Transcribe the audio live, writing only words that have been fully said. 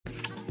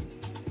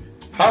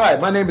Hi,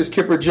 my name is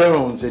Kipper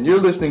Jones, and you're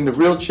listening to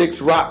Real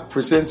Chicks Rock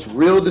presents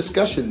Real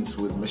Discussions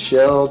with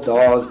Michelle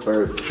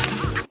Dawes-Bird.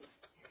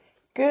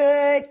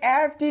 Good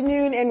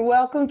afternoon, and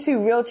welcome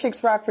to Real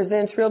Chicks Rock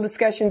presents Real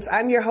Discussions.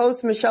 I'm your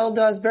host, Michelle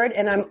Dawes-Bird,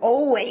 and I'm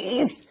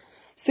always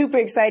super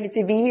excited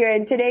to be here.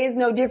 And today is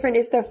no different.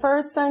 It's the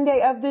first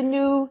Sunday of the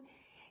new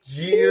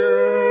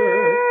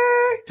year.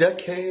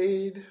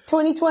 Decade.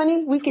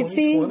 2020. We could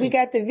see, we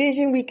got the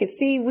vision. We could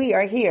see, we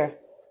are here.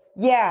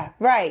 Yeah,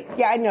 right.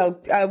 Yeah, I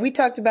know. We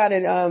talked about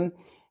it.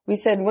 We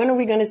said, when are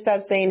we going to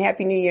stop saying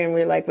Happy New Year? And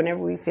we're like, whenever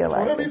we feel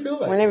like Whenever it. you feel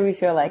like Whenever it. we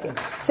feel like it.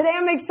 Today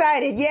I'm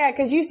excited. Yeah,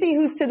 because you see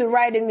who's to the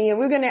right of me.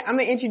 And I'm going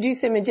to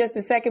introduce him in just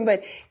a second.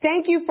 But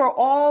thank you for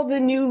all the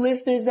new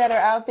listeners that are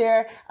out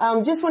there.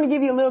 Just want to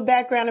give you a little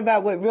background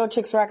about what Real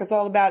Chicks Rock is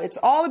all about. It's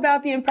all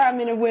about the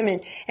empowerment of women.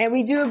 And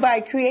we do it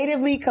by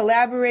creatively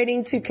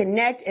collaborating to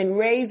connect and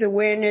raise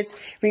awareness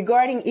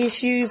regarding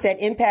issues that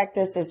impact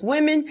us as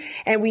women.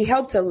 And we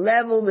help to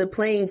level the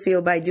playing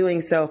field by doing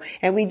so.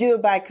 And we do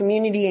it by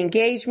community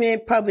engagement,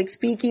 public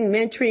speaking,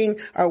 mentoring,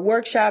 our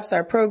workshops,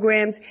 our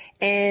programs,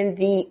 and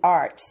the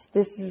arts.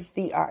 This is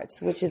the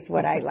arts, which is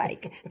what I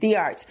like. The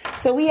arts.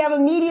 So we have a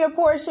media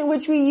portion,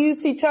 which we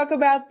use to talk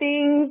about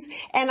things,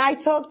 and I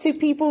talk to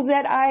people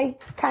that I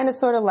kind of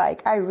sort of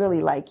like. I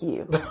really like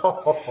you.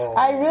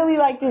 I really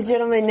like this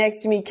gentleman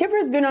next to me.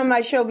 Kipper's been on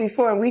my show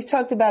before, and we've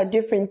talked about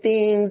different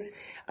things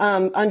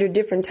under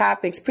different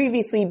topics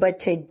previously, but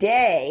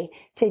today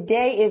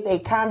is a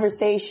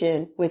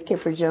conversation with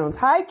Kipper Jones.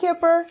 Hi,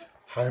 Kipper.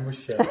 Hi,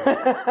 Michelle.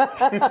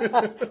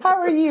 How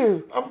are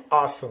you? I'm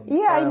awesome.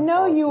 Yeah, I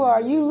know awesome. you are.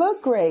 You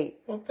look great.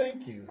 Well,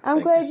 thank you. I'm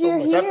glad you so you're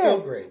much. here. I feel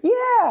great.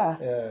 Yeah.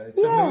 Yeah,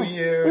 it's a new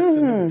year. It's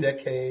a new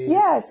decade.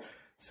 Yes.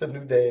 It's a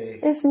new day.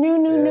 It's new.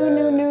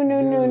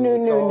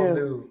 It's all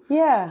new.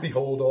 Yeah.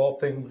 Behold, all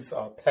things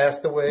are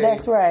passed away.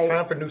 That's right.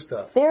 Time for new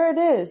stuff. There it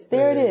is.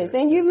 There it Yeah. is.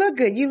 And you look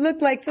good. You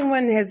look like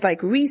someone has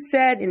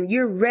reset and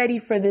you're ready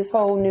for this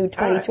whole new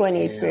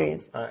 2020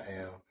 experience. I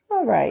am.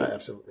 All right. I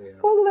absolutely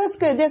am. Well, that's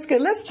good. That's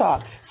good. Let's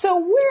talk. So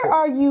where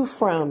are you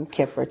from,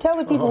 Kipper? Tell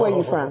the people where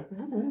you're from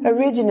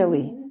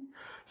originally.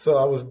 So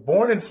I was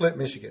born in Flint,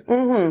 Michigan.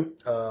 And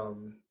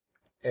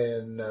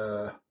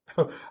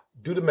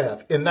do the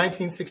math. In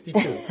 1962.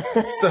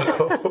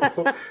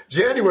 So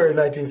January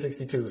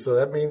 1962. So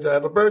that means I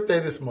have a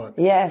birthday this month.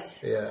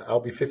 Yes. Yeah,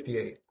 I'll be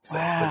 58. So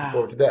Wow. looking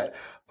forward to that.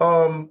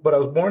 But I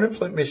was born in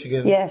Flint,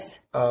 Michigan. Yes.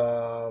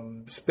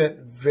 Spent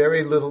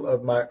very little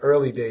of my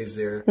early days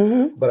there,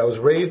 but I was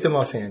raised in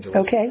Los Angeles.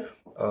 Okay.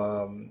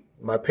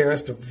 My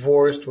parents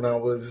divorced when I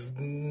was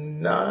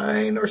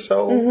 9 or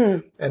so.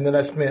 And then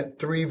I spent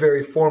 3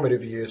 very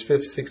formative years,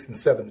 5th, 6th, and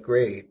 7th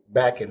grade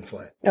back in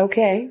Flint.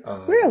 Okay.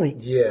 Really?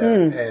 Yeah.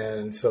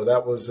 And so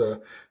that was,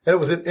 it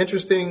was an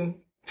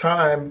interesting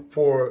time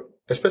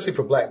especially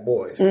for black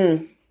boys.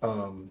 Dr.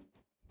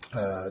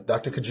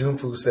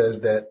 Kajunfu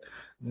says that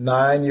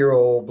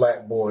 9-year-old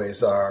black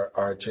boys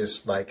are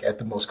just like at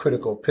the most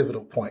critical,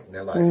 pivotal point in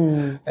their life.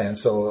 And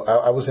so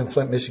I was in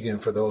Flint, Michigan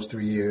for those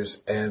 3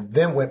 years and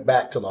then went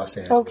back to Los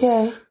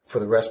Angeles for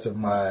the rest of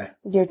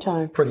your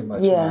time. Pretty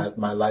much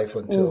my life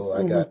until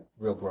I got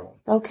real grown.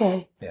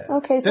 Okay. Yeah.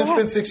 Okay. Then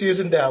spent 6 years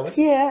in Dallas.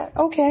 Yeah.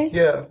 Okay.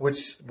 Yeah.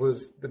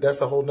 But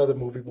that's a whole nother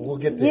movie, but we'll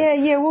get there.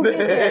 Yeah. We'll get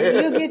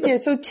there. You'll get there.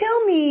 So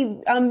tell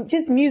me,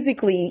 just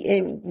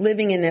musically,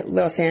 living in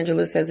Los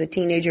Angeles as a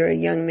teenager, a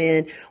young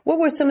man, what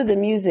were some of the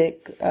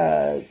music,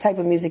 type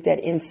of music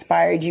that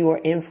inspired you or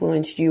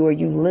influenced you or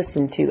you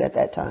listened to at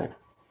that time?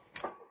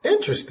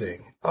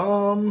 Interesting.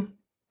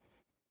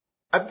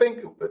 I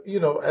think,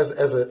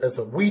 as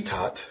a wee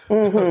tot,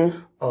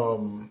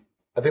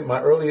 I think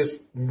my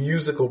earliest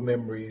musical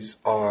memories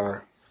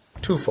are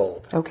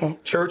twofold. Okay.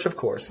 Church, of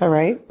course. All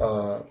right.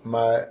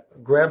 My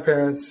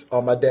grandparents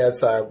on my dad's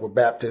side were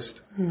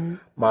Baptist.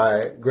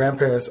 My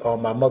grandparents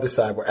on my mother's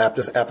side were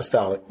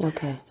apostolic.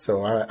 Okay.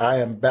 So I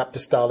am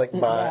Baptistolic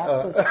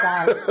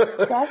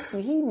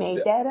He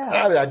made that up.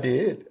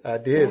 I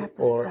did.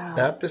 Or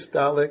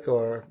apostolic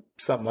or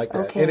something like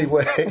that. Okay.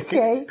 Anyway.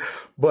 Okay.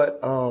 But,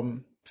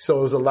 so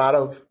it was a lot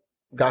of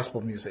gospel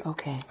music.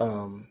 Okay.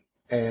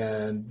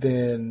 And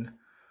then,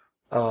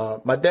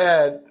 my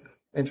dad,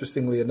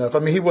 interestingly enough,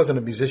 he wasn't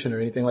a musician or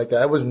anything like that.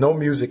 There was no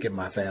music in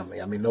my family.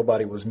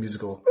 Nobody was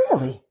musical.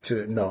 Really?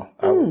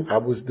 I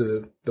was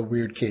the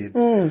weird kid.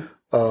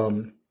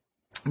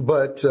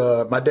 But,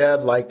 my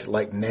dad liked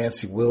like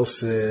Nancy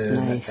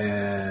Wilson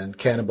and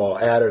Cannonball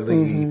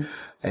Adderley.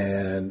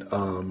 And,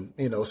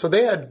 so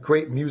they had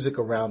great music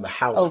around the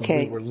house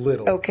when we were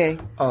little. Okay.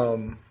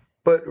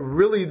 But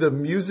really the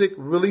music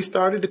really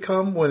started to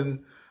come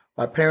when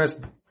my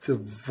parents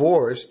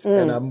divorced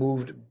and I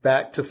moved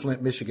back to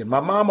Flint, Michigan.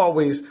 My mom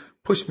always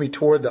pushed me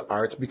toward the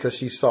arts because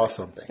she saw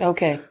something.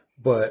 Okay.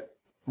 But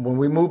when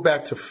we moved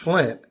back to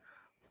Flint,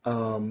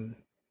 I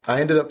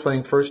ended up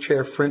playing first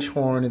chair French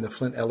horn in the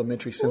Flint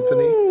Elementary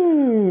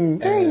Symphony.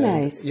 Very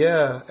nice.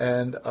 Yeah.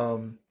 And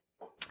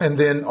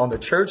then on the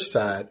church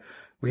side,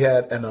 we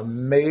had an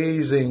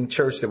amazing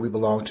church that we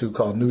belonged to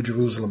called New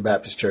Jerusalem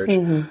Baptist Church,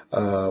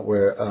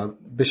 where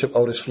Bishop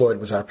Otis Floyd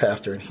was our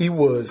pastor. And he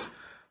was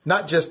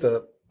not just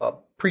a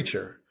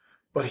preacher,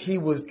 but he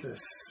was the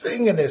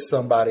singingest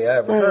somebody I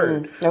ever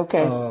heard.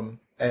 Okay.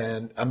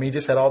 And I mean, he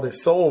just had all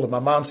this soul. And my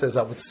mom says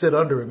I would sit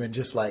under him and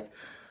just like,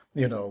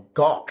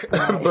 gawk.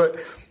 But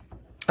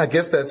I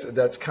guess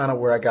that's kind of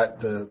where I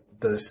got the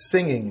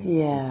singing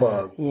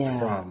bug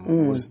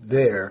from, was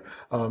there.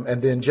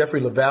 And then Jeffrey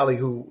LaValle,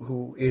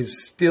 who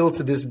is still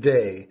to this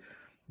day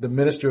the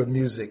minister of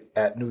music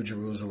at New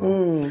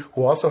Jerusalem,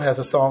 who also has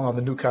a song on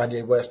the new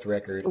Kanye West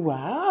record.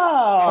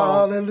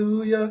 Wow.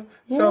 Hallelujah,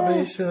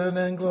 salvation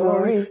and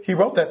glory. He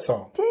wrote that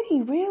song. Did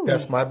he really?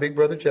 That's my big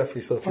brother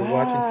Jeffrey. So if you're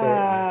watching, sir,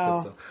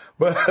 I said so.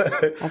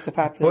 But that's a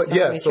popular song.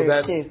 Yeah, so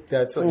that's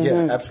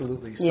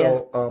absolutely.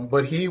 So,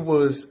 but he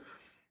was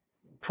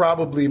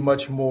probably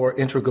much more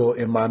integral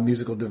in my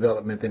musical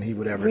development than he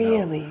would ever know.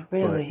 Really?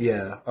 But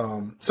yeah.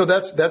 So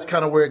that's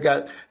kind of where it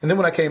got. And then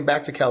when I came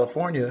back to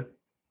California,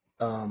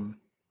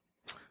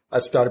 I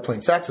started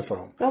playing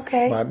saxophone.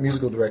 Okay. My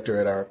musical director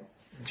at our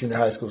junior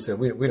high school said,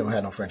 we don't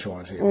have no French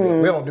horns here.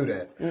 We don't do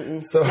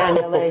that. So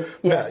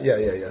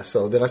yeah.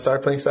 So then I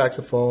started playing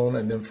saxophone,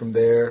 and then from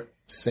there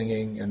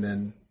singing, and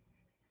then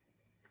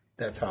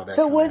that's how that.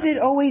 So was it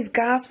always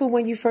gospel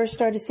when you first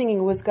started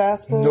singing? Was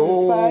gospel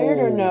inspired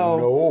or no?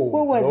 No.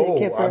 What was it,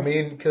 Kipper? I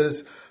mean,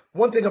 because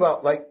one thing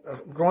about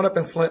growing up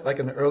in Flint, like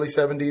in the early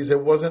 70s, there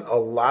wasn't a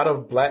lot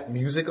of black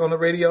music on the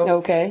radio.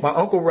 Okay. My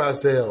uncle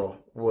Rozelle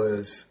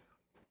was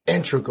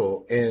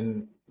integral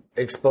in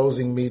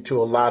exposing me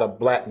to a lot of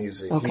black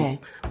music. Okay.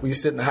 We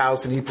used to sit in the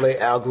house and he played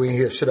Al Green.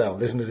 Here, sit down,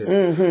 listen to this.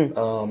 And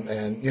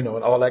and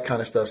all that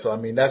kind of stuff. So, I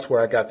mean, that's where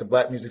I got the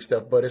black music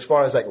stuff. But as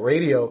far as like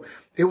radio,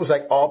 it was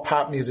like all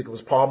pop music. It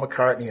was Paul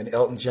McCartney and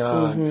Elton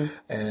John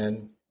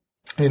and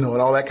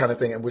all that kind of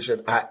thing, which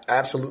I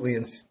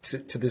absolutely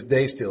to this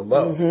day still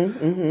love.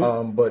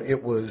 But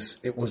it was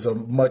a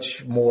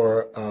much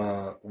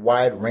more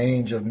wide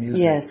range of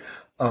music. Yes.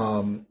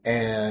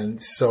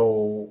 And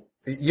so,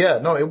 yeah,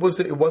 no, it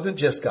wasn't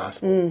just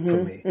gospel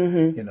for me.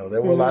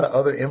 There were a lot of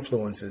other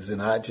influences, and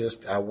I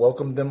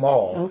welcomed them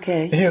all.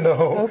 Okay.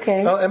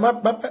 Okay. And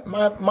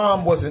my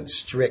mom wasn't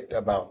strict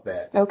about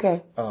that.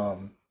 Okay.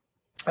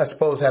 I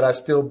suppose had I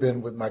still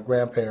been with my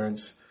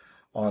grandparents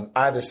on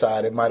either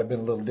side, it might have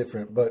been a little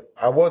different. But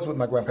I was with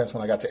my grandparents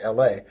when I got to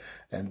LA,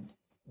 and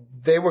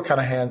they were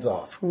kind of hands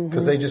off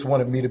because they just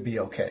wanted me to be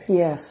okay.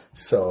 Yes.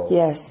 So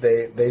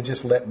they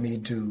just let me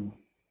do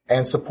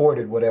and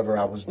supported whatever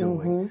I was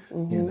doing,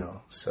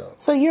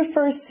 So your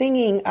first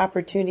singing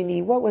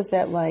opportunity, what was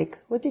that like?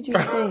 What did you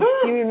sing?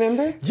 You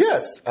remember?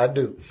 Yes, I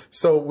do.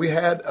 So we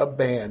had a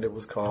band. It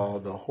was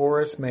called the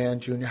Horace Mann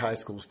Junior High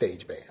School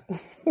Stage Band.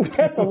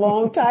 That's a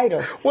long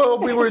title. Well,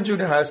 we were in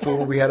junior high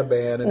school. We had a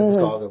band, and it was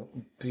called,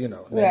 named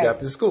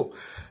after the school.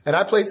 And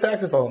I played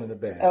saxophone in the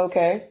band.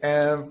 Okay.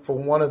 And for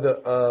one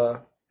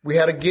of we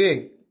had a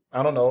gig.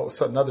 I don't know,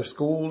 another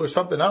school or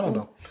something. I don't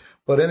know.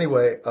 But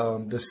anyway,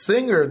 the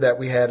singer that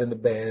we had in the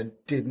band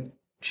didn't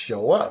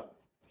show up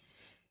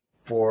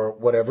for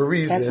whatever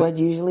reason. That's what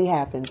usually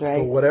happens, right?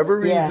 For whatever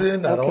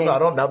reason. Yeah, okay. I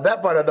don't know.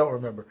 That part I don't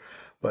remember.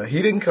 But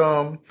he didn't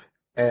come,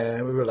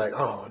 and we were like,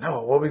 oh,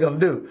 no, what are we going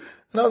to do?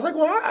 And I was like,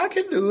 well, I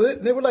can do it.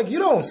 And they were like, you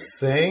don't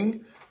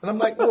sing. And I'm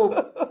like,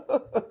 well,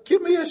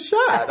 give me a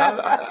shot.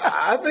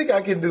 I think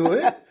I can do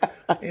it.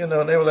 And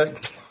they were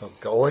like, oh,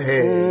 go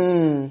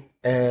ahead.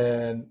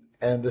 And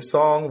the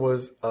song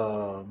was...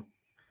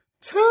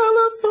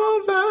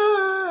 Telephone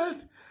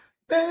line,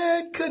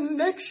 bad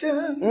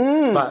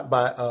connection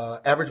by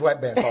Average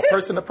White Band called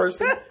Person to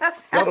Person.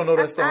 Y'all don't know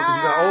that song because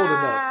you're not old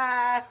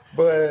enough.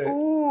 But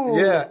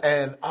yeah,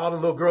 and all the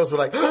little girls were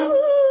like,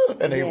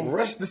 and they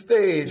rushed the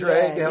stage,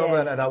 right?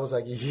 And I was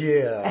like,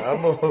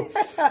 I'm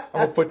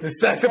gonna put this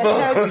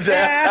saxophone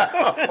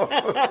down.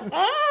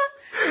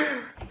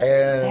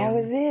 And that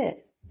was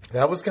it.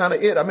 That was kind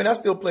of it. I mean, I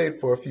still played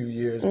for a few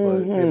years,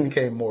 but it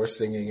became more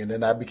singing. And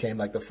then I became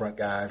like the front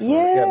guy for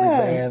every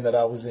band that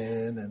I was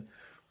in and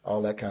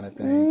all that kind of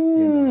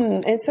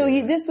thing. And so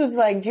this was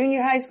like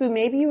junior high school.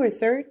 Maybe you were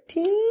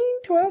 13,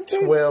 12,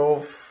 13?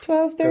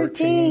 12,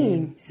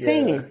 13.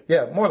 Singing.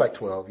 Yeah, more like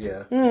 12,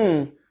 yeah.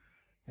 Yeah.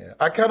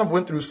 I kind of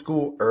went through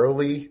school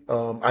early.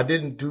 I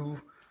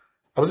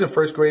was in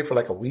first grade for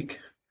like a week.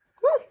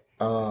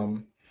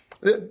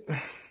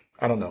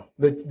 I don't know.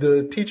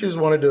 The teachers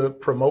wanted to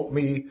promote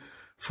me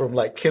from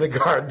like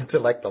kindergarten to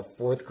like the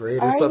fourth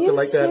grade or something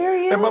like that.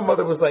 Serious? And my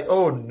mother was like,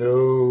 "Oh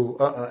no,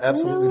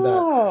 absolutely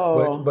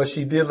not." But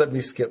she did let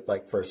me skip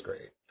like first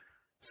grade.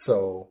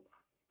 So,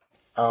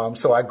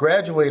 so I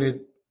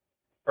graduated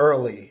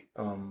early.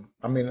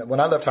 I mean, when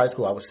I left high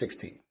school, I was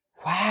 16.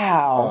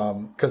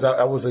 Wow. Because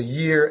I was a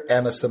year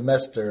and a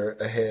semester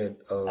ahead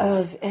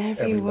of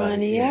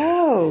everyone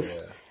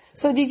else. Yeah.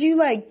 So did you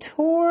like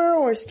tour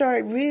or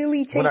start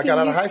really taking... When I got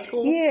out of high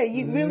school? Yeah,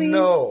 you really...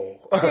 No.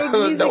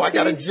 No, I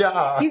got a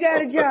job. You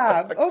got a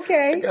job.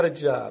 Okay. I got a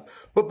job.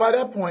 But by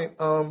that point,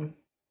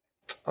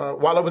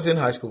 while I was in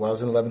high school, I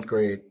was in 11th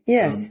grade.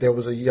 Yes. There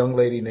was a young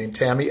lady named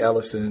Tammy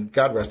Ellison,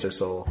 God rest her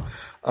soul,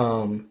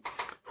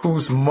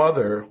 whose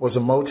mother was a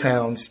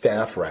Motown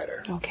staff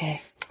writer.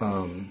 Okay.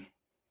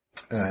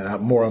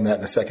 And more on that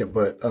in a second.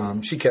 But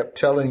she kept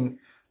telling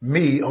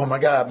me, oh, my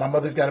God, my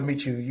mother's got to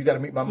meet you. You got to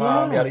meet my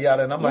mom, yada,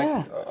 yada. And I'm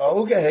like,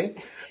 okay.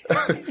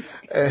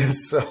 And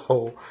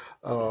so,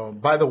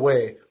 by the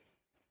way,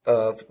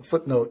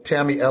 footnote,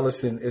 Tammy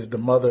Ellison is the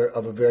mother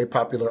of a very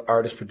popular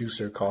artist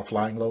producer called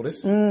Flying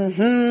Lotus.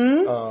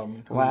 Wow.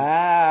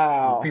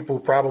 Who people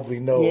probably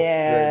know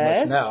very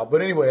much now.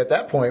 But anyway, at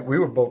that point, we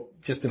were both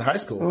just in high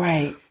school.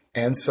 Right.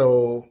 And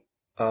so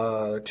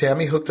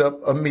Tammy hooked up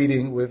a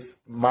meeting with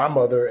my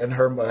mother, and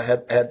her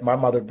had my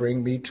mother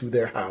bring me to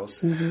their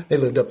house. They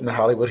lived up in the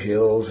Hollywood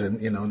Hills and,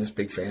 in this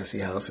big fancy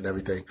house and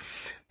everything.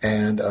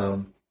 And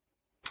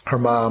her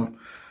mom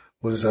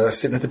was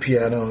sitting at the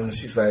piano, and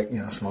she's like,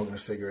 smoking a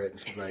cigarette. And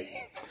she's like,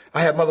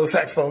 I have my little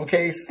saxophone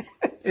case,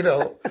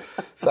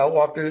 So I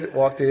walked in,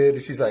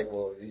 and she's like,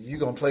 well, you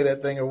going to play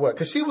that thing or what?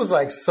 Because she was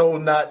like so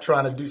not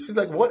trying to do. She's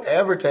like,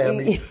 whatever,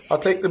 Tammy, I'll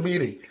take the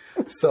meeting.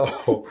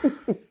 So,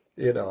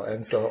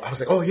 and so I was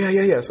like, oh,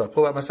 yeah. So I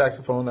pull out my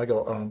saxophone, and I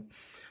go, and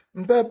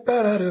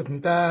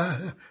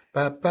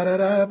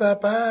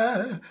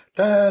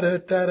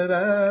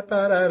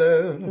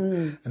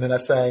then I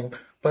sang,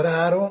 but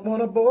I don't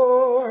want to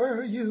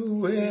bore you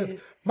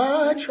with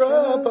my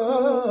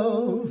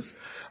troubles.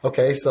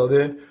 Okay, so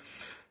then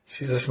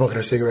she's just smoking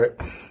her cigarette.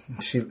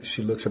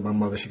 She looks at my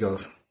mother. She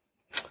goes,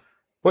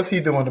 what's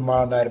he doing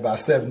tomorrow night about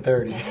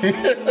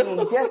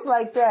 7:30? Just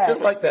like that.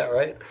 Just like that,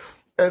 right?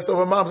 And so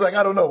my mom's like,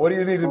 I don't know. What do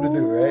you need him to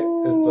do, right?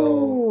 And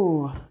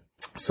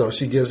so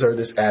she gives her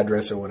this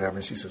address or whatever.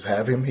 And she says,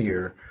 have him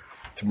here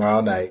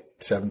tomorrow night,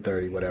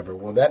 7:30, whatever.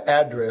 Well, that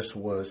address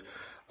was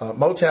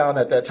Motown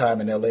at that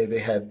time in L.A. They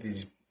had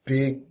these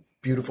big,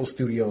 beautiful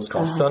studios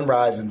called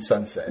Sunrise and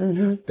Sunset.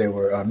 They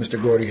were Mr.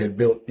 Gordy had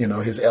built,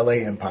 his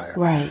L.A. empire.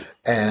 Right.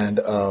 And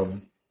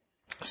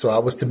so I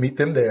was to meet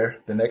them there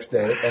the next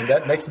day. And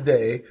that next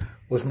day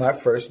was my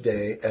first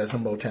day as a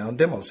Motown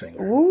demo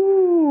singer.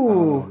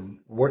 Ooh.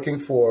 Working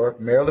for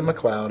Marilyn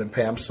McLeod and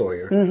Pam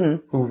Sawyer,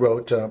 who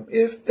wrote,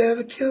 if there's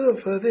a cure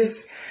for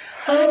this,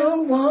 I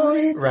don't want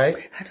it. Right?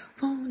 I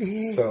don't want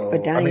it. So, For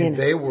Diana.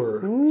 they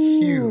were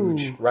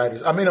huge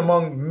writers.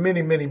 Among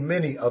many, many,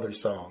 many other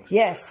songs.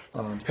 Yes.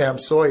 Pam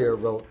Sawyer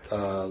wrote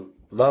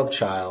Love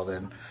Child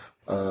and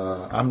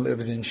I'm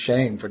Living in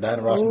Shame for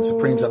Diana Ross and the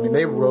Supremes.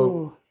 They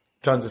wrote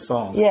tons of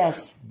songs.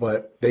 Yes.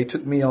 But they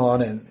took me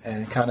on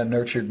and kind of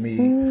nurtured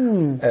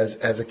me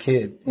as a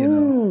kid,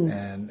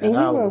 And you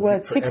I were,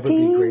 will forever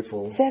be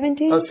grateful.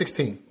 17?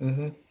 16.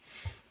 Wow.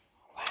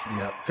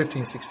 Yeah,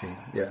 15, 16.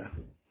 Yeah.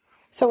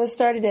 So it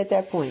started at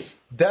that point.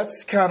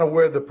 That's kind of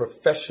where the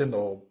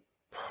professional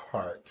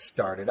part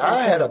started.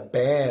 I had a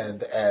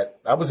band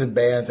I was in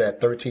bands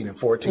at 13 and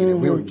 14,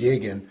 and we were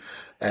gigging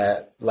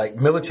at like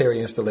military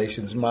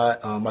installations.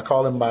 I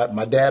call him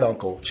my dad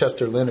uncle,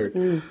 Chester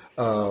Leonard,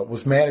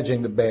 was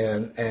managing the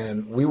band,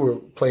 and we were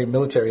playing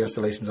military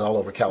installations all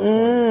over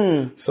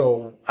California.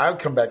 So I would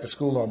come back to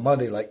school on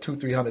Monday, like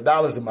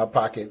 $200-300 in my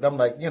pocket. And I'm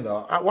like,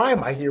 why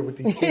am I here with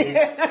these kids?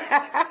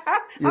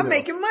 I'm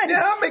making money.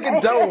 Yeah, I'm making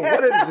dough.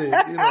 What is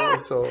it?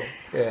 So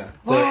yeah.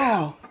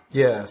 Wow.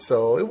 Yeah.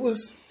 So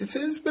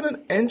it's been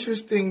an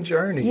interesting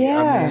journey.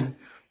 Yeah.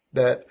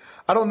 That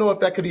I don't know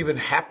if that could even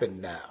happen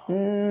now.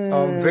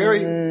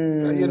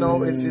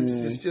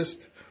 It's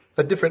just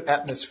a different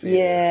atmosphere.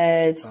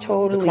 Yeah, it's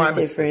totally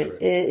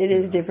different. It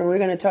is different. We're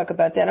going to talk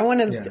about that. I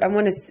want to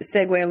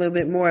segue a little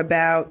bit more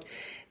about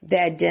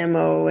that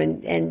demo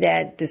and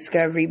that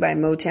discovery by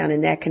Motown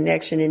and that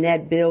connection and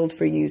that build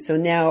for you. So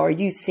now are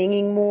you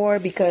singing more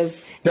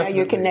because now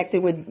you're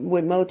connected with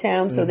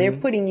Motown? So they're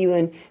putting you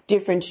in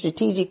different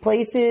strategic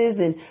places,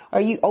 and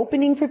are you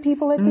opening for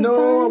people at this time?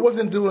 No, I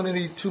wasn't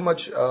doing too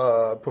much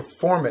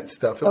performance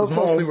stuff. It was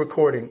mostly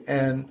recording.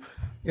 And,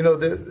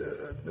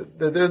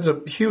 there's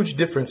a huge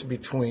difference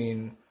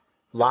between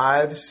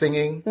live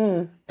singing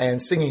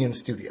and singing in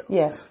studio.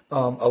 Yes.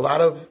 A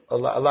lot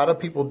of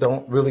people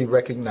don't really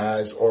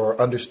recognize or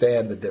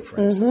understand the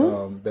difference.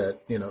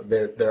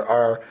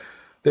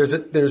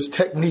 There's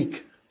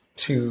technique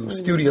to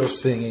studio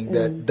singing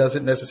that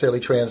doesn't necessarily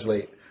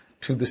translate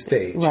to the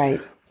stage.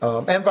 Right.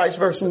 And vice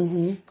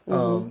versa.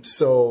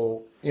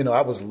 So,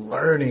 I was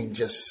learning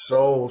just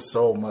so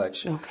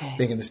much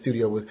being in the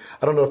studio with,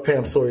 I don't know if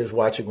Pam Sawyer is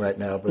watching right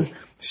now, but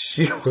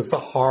she was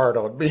hard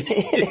on me.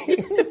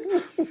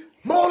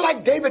 More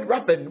like David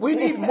Ruffin. We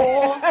need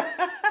more.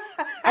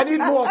 I need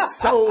more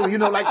soul,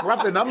 like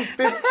Ruffin. I'm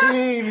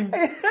 15.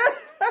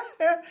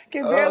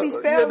 Can barely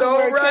spell the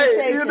word right.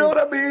 temptation. You know what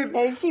I mean?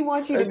 And she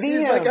wants you to be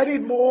she's him. like, I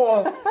need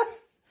more.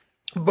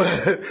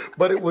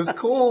 But it was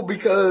cool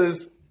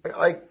because,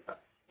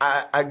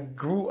 I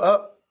grew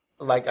up,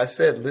 like I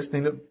said,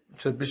 listening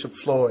to Bishop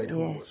Floyd, who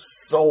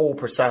was soul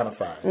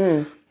personified.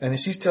 And then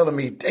she's telling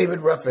me David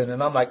Ruffin,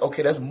 and I'm like,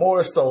 okay, that's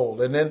more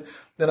soul. And then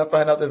I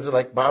find out there's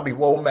like Bobby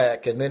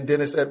Womack and then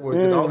Dennis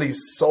Edwards and all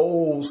these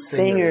soul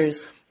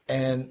singers.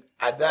 And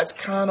that's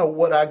kind of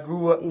what I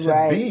grew up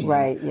to be.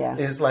 Right, yeah.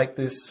 Is like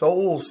this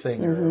soul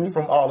singer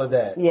from all of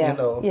that. Yeah,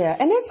 yeah.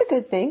 And that's a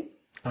good thing.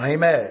 I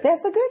ain't mad.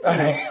 That's a good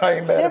thing. I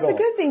ain't mad That's at all. a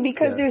good thing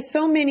because there's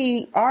so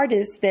many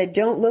artists that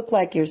don't look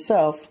like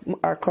yourself,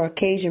 our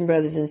Caucasian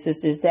brothers and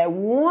sisters, that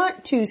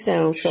want to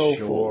sound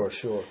soulful.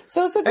 Sure.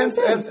 So it's a good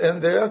thing.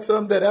 And there are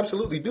some that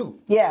absolutely do.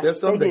 Yeah, there's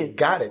some they that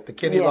got it. The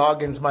Kenny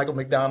Loggins, Michael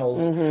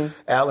McDonald's,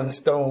 Alan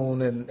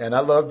Stone, and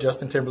I love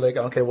Justin Timberlake.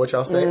 I don't care what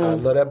y'all say. I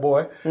love that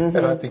boy, and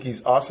I think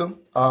he's awesome.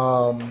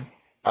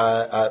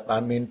 I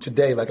mean,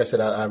 today, like I said,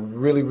 I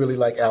really, really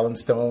like Alan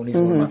Stone. He's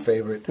one of my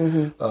favorite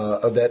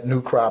of that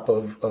new crop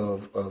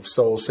of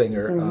soul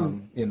singer.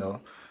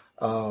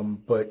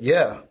 But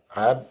yeah,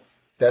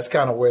 that's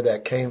kind of where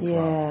that came from.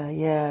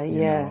 Yeah.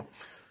 You know?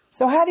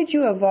 So how did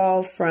you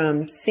evolve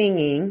from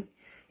singing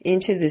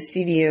into the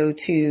studio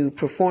to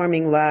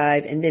performing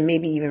live and then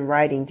maybe even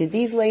writing? Did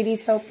these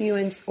ladies help you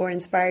or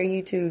inspire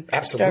you to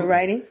start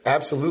writing?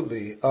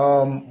 Absolutely.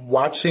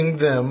 Watching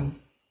them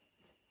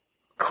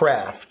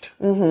craft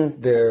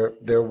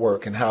their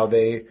work and how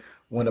they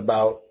went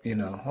about, they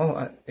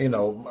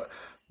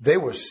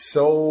were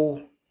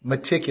so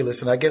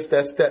meticulous, and I guess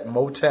that's that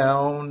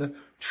Motown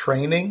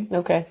training.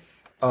 Okay.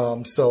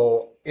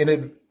 So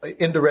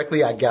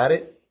indirectly, I got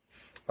it.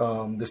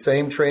 The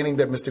same training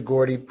that Mr.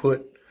 Gordy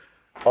put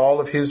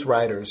all of his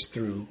writers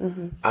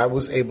through, I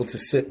was able to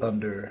sit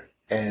under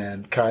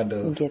and kind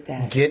of get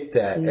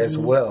that as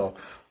well.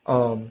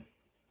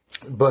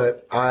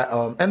 But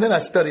and then I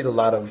studied a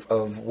lot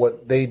of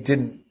what they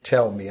didn't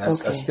tell me. I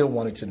still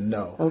wanted to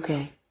know.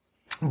 Okay.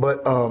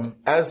 But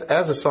as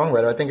a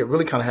songwriter, I think it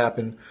really kind of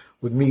happened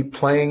with me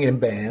playing in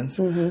bands,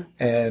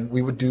 and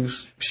we would do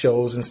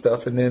shows and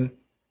stuff. And then,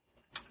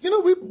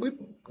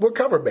 we're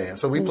cover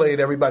bands, so we played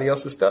everybody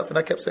else's stuff. And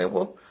I kept saying,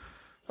 well,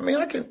 I mean,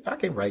 I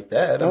can write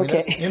that.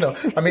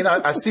 I mean,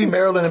 I see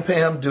Marilyn and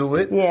Pam do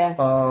it. Yeah.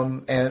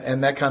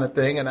 And that kind of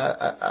thing. And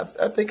I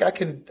think I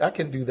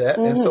can do that.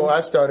 And so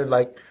I started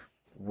like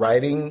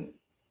writing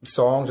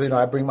songs.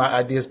 I bring my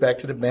ideas back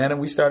to the band,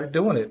 and we started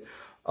doing it.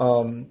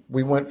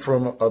 We went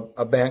from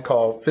a band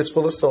called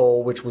Fistful of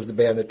Soul, which was the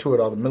band that toured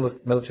all the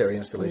military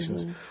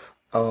installations,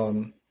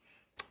 to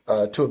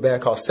a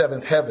band called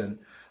Seventh Heaven.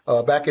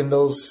 Back in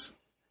those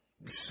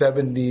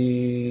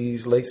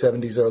 70s, late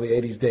 70s, early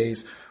 80s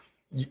days,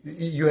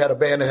 you had a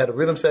band that had a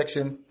rhythm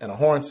section and a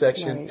horn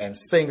section and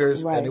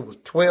singers, and it was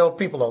 12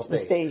 people on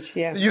stage.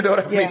 You know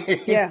what I mean?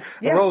 Yeah.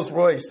 Rolls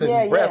Royce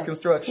and Brass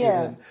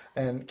Construction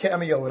and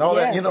Cameo and all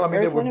that. They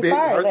were big.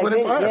 Earth, Wind,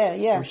 and Fire.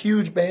 They were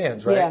huge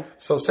bands, right? Yeah.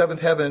 So Seventh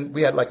Heaven,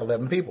 we had like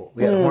 11 people.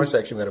 We had a horn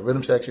section, we had a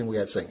rhythm section, we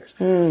had singers.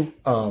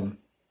 And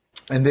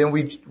then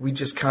we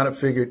just kind of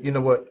figured, you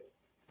know what?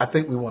 I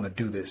think we want to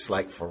do this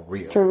like for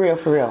real. For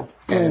real.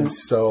 And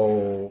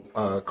so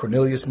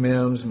Cornelius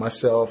Mims,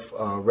 myself,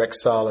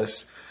 Rex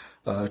Solis,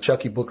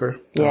 Chucky Booker,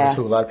 who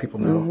a lot of people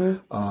know,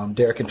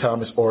 Derek and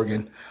Thomas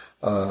Organ,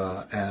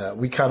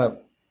 we kind of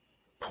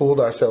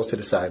pulled ourselves to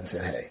the side and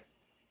said, hey,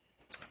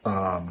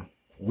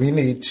 we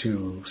need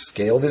to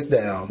scale this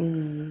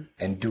down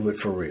and do it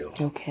for real.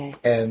 Okay.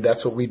 And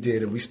that's what we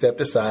did. And we stepped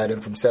aside,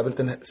 and from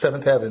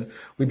Seventh Heaven,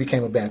 we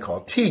became a band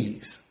called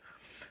Tease.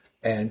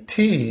 And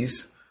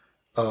Tease,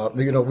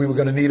 we were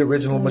going to need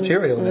original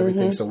material and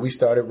everything. So we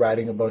started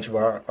writing a bunch of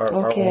our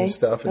own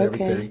stuff and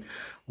everything.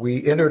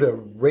 We entered a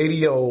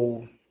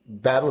radio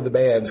Battle of the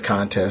Bands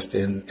contest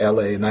in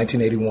LA in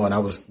 1981. I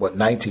was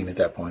 19 at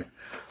that point.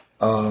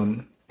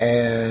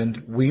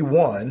 And we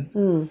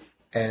won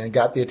and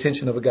got the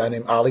attention of a guy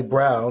named Ollie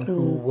Brown,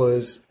 who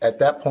was at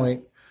that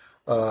point,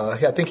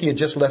 I think he had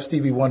just left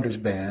Stevie Wonder's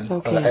band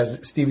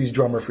as Stevie's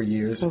drummer for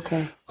years.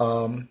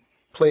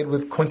 Played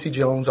with Quincy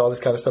Jones, all this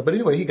kind of stuff. But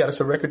anyway, he got us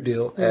a record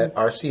deal at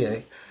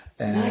RCA,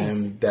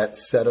 and that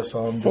set us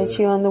on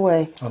you on the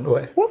way. On the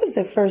way. What was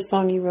the first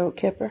song you wrote,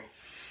 Kipper?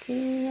 Can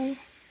you remember?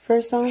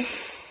 First song?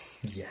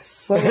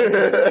 Yes. What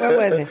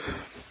was it?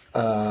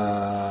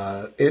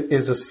 It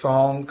is a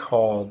song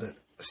called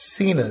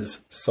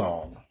Cena's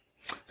Song.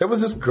 There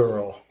was this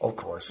girl, of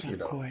course,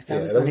 Of course.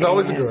 there was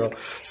always a girl.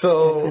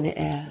 So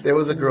there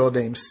was a girl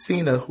named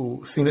Cena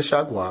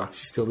Chagua.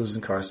 She still lives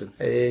in Carson.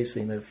 Hey,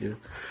 Cena, if you're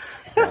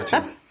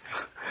watching.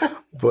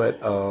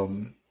 But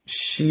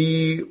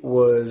she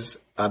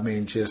was,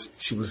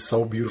 she was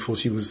so beautiful.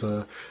 She was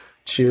a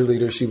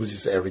cheerleader. She was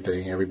just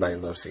everything. Everybody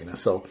loved Cena.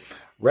 So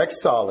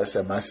Rex Solis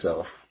and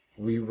myself,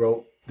 we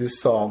wrote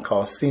this song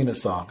called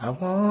Cena's Song. I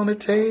want to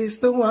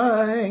taste the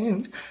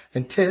wine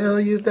and tell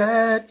you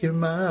that you're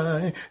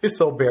mine. It's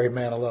so Barry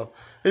Manilow.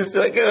 It's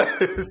like,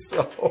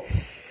 so...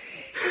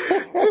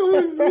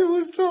 It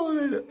was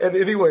totally... And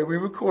anyway, we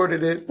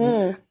recorded it,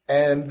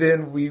 and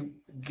then we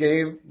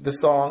gave the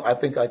song, I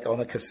think, like on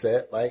a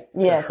cassette,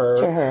 to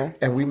her.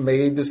 And we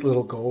made this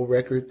little gold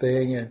record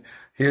thing, and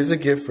here's a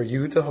gift for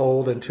you to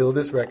hold until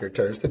this record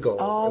turns to gold.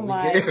 Oh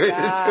my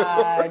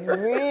God,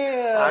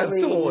 really? I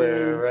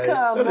swear, right?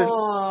 Come that on. Is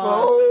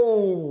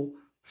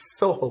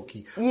so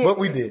hokey. Yeah. But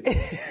we did.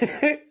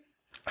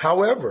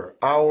 However,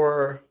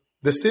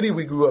 the city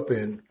we grew up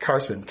in,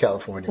 Carson,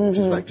 California, which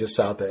is like just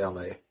south of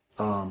LA,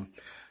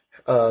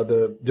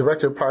 the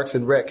director of Parks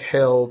and Rec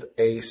held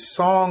a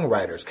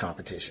songwriters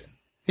competition.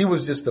 He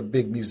was just a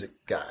big music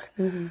guy.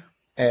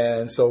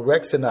 And so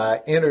Rex and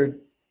I entered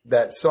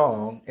that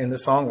song in the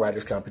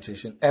songwriters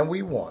competition, and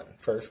we won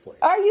first place.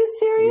 Are you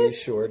serious? We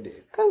sure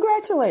did.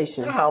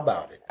 Congratulations. How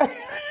about it?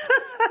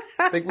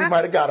 I think we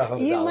might have got $100.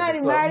 You might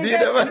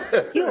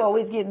have. You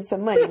always getting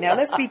some money. Now,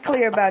 let's be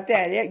clear about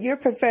that. Your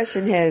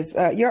profession has,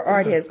 your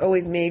art has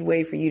always made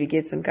way for you to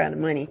get some kind of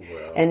money,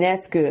 and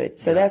that's good.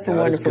 So that's a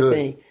wonderful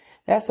thing.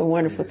 That's a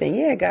wonderful thing.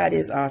 Yeah, God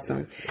is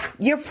awesome.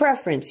 Your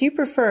preference, you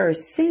prefer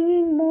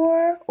singing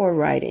more or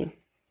writing?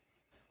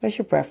 What's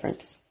your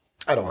preference?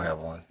 I don't have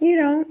one. You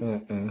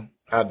don't?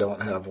 I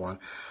don't have one.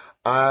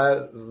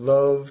 I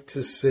love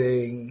to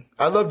sing.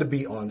 I love to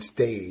be on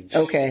stage.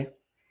 Okay.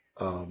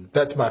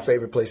 That's my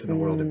favorite place in the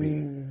world to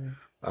be.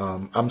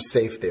 I'm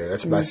safe there.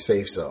 That's my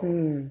safe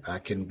zone. I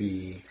can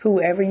be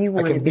whoever you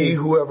want to be. I can be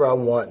whoever I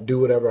want, do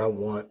whatever I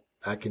want.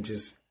 I can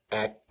just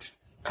act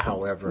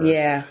however.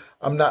 Yeah.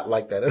 I'm not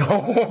like that at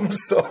home,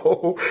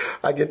 so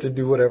I get to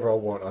do whatever I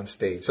want on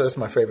stage. So that's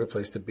my favorite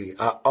place to be.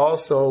 I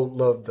also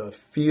love the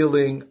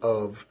feeling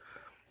of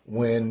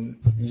when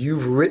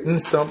you've written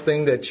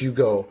something that you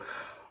go,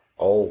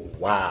 oh,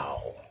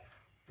 wow.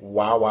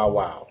 Wow, wow,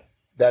 wow.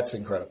 That's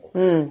incredible.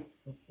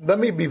 Let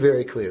me be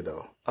very clear,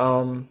 though.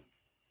 I'm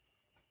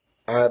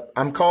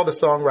called a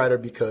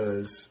songwriter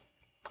because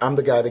I'm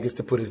the guy that gets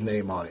to put his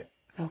name on it.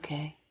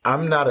 Okay.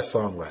 I'm not a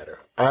songwriter.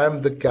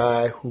 I'm the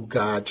guy who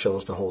God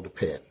chose to hold a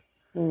pen.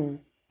 And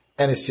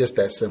it's just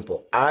that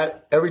simple.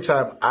 Every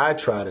time I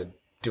try to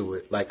do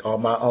it like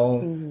on my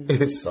own,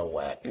 it's so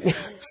whack.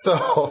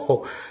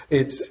 So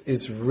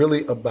it's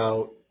really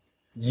about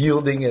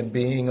yielding and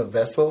being a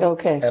vessel,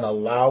 and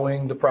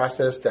allowing the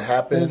process to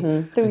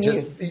happen. Through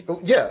just,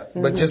 you.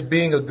 But just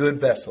being a good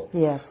vessel.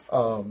 Yes.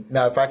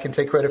 Now, if I can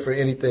take credit for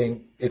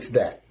anything, it's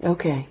that.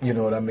 Okay. You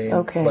know what I mean?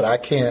 Okay. But I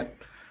can't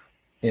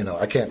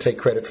take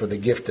credit for the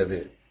gift of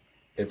it.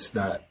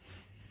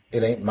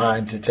 It ain't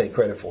mine to take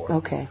credit for.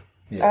 Okay.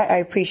 Yeah. I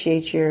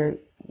appreciate you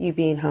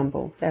being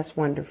humble. That's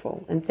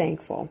wonderful and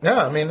thankful.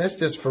 Yeah, I mean, that's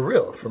just for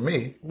real, for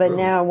me. But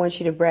really. now I want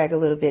you to brag a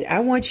little bit.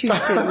 I want you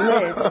to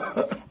list,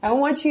 I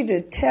want you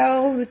to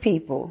tell the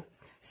people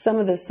some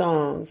of the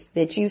songs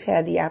that you've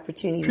had the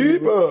opportunity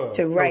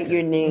to write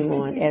your name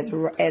on as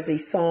a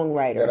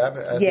songwriter. That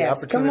I've had yes,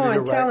 the come opportunity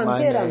on, to tell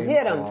write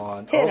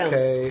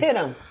them, hit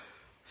them.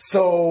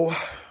 So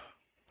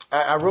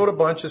I wrote a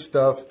bunch of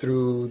stuff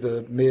through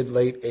the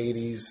mid-late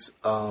 80s,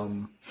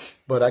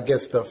 but I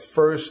guess the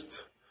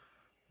first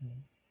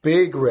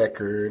big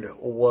record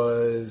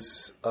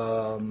was,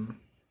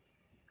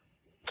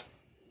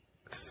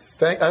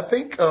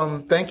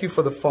 Thank You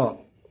for the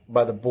Funk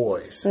by the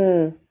Boys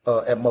at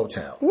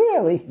Motown.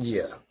 Really?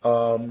 Yeah.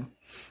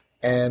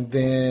 And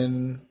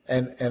then,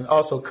 and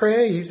also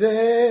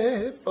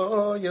Crazy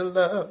for Your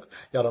Love.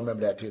 Y'all don't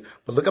remember that too.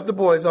 But look up the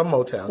Boys on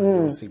Motown and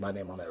you'll see my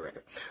name on that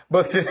record.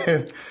 But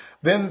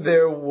then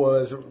there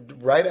was,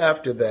 right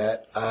after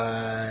that,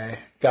 I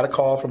got a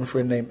call from a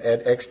friend named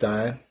Ed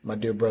Eckstein, my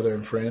dear brother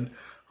and friend,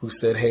 who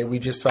said, hey, we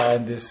just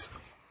signed this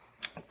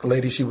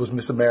lady. She was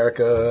Miss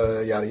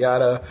America, yada,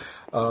 yada.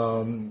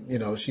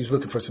 She's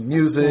looking for some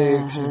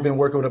music. She's been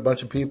working with a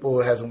bunch of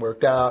people. It hasn't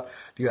worked out.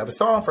 Do you have a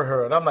song for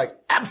her? And I'm like,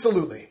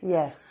 absolutely.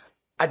 Yes.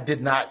 I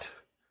did not.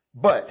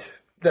 But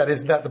that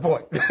is not the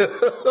point.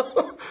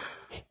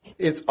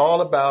 It's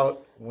all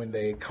about when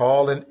they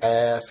call and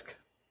ask,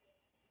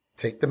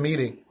 take the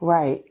meeting.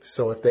 Right.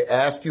 So if they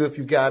ask you if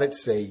you got it,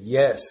 say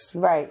yes.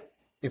 Right.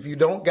 If you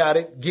don't got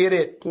it, get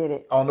it. Get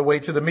it. On the way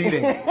to the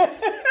meeting.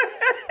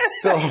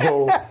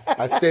 So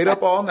I stayed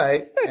up all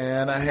night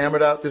and I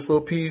hammered out this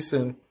little piece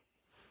and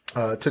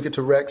took it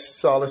to Rex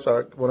Solis,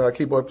 one of our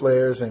keyboard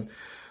players, and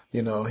he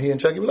and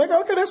Chucky were like,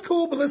 okay, that's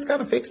cool, but let's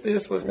kind of fix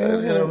this. Let's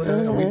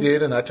and we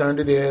did, and I turned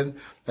it in,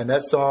 and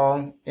that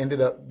song ended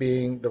up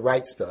being The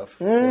Right Stuff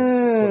for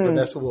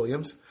Vanessa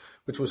Williams,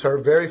 which was her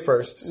very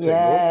first single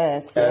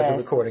as a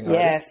recording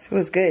artist. Yes, it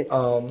was good.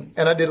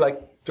 And I did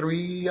like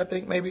 3, I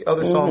think, maybe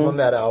other songs on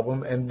that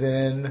album, and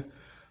then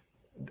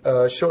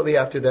shortly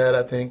after that,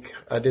 I think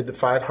I did the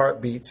 5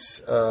 Heartbeats.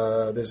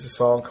 There's a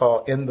song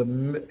called In the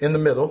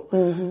Middle.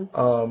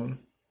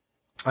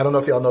 I don't know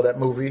if y'all know that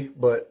movie,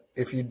 but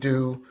if you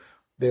do,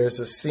 there's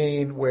a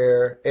scene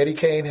where Eddie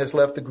Kane has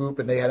left the group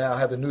and they now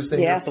have the new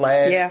singer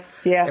Flash.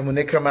 Yeah. And when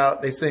they come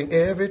out, they sing,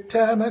 every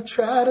time I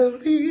try to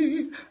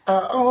leave,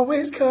 I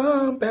always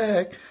come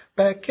back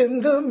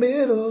in the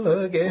middle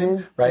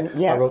again. Right?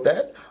 Yeah. I wrote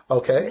that.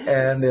 Okay.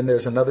 And then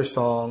there's another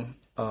song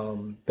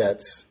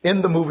that's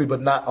in the movie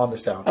but not on the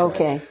soundtrack.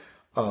 Okay.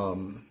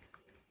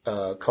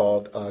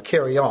 Called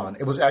Carry On.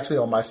 It was actually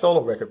on my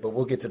solo record, but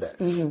we'll get to that.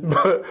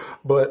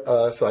 But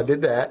so I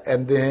did that,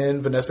 and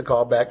then Vanessa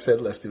called back, said,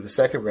 let's do the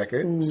second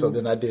record. So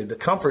then I did The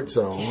Comfort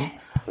Zone,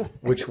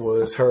 which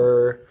was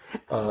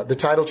the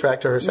title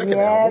track to her second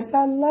album. Yes,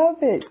 I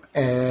love it.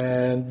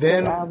 And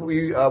then I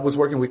was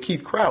working with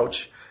Keith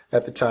Crouch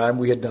at the time.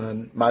 We had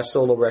done my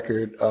solo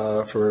record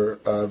for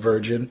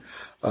Virgin,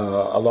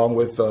 along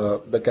with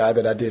the guy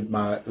that I did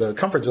the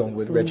Comfort Zone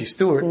with, Reggie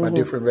Stewart, my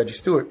dear friend Reggie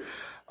Stewart.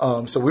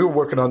 So we were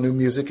working on new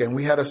music, and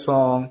we had a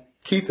song,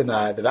 Keith and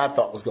I, that I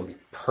thought was going to be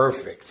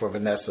perfect for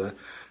Vanessa.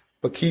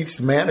 But Keith's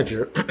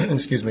manager,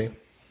 excuse me,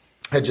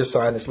 had just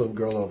signed this little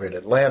girl over at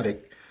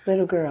Atlantic.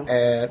 Little girl.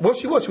 And, well,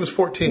 she was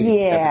 14 at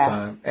the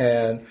time.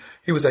 And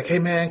he was like, hey,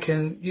 man,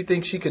 you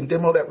think she can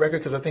demo that record?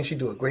 Because I think she'd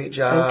do a great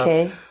job.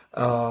 Okay.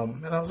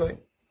 And I was like,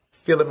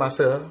 feeling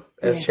myself,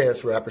 as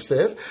Chance the Rapper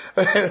says.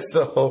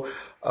 So,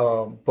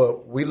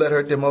 but we let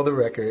her demo the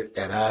record,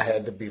 and I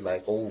had to be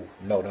like, oh,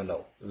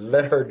 no.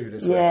 Let her do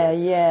this record.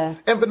 Yeah.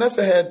 And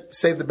Vanessa had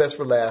saved the best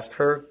for last.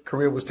 Her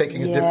career was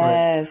taking a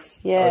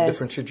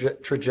different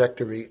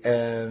trajectory.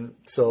 And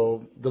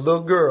so the little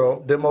girl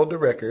demoed the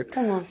record.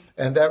 Come on.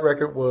 And that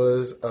record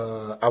was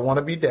I Want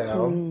to Be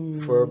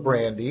Down for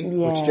Brandy,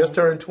 which just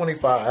turned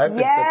 25 in September.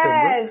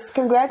 Yes,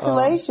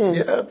 congratulations.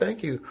 Yeah,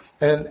 thank you.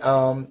 And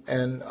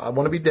I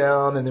Want to Be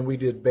Down, and then we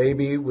did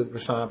Baby with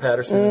Rashawn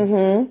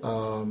Patterson.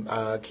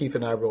 Keith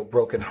and I wrote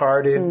Broken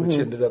Hearted, which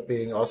ended up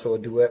being also a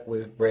duet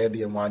with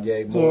Brandy and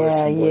Wanye Morris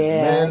from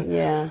Boyz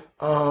II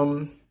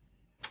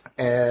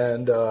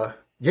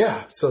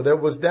Men. So there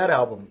was that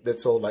album that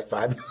sold like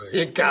 5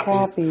 million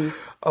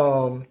copies.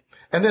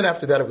 And then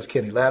after that, it was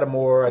Kenny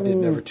Lattimore. I did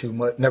Never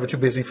Too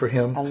Busy for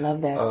him. I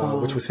love that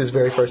song. Which was his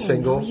very first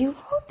single. You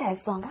wrote that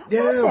song. I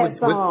love that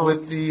song.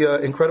 With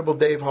the incredible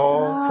Dave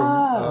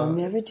Hall from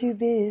Never Too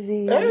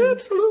Busy.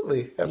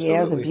 Absolutely. Yeah,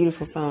 it was a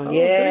beautiful song. Oh,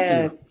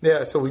 thank you.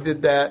 Yeah, so we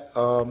did that.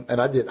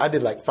 And I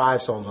did like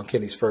 5 songs on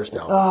Kenny's first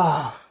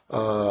album.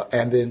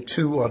 And then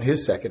 2 on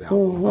his second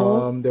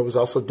album. There was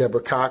also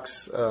Deborah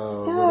Cox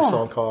wrote a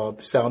song called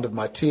The Sound of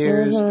My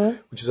Tears,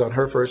 which is on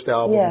her first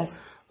album.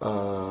 Yes.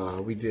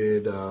 We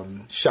did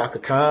Shaka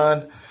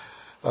Khan.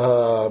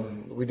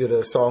 We did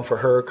a song for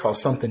her called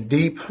Something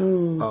Deep. It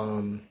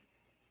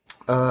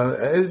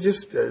was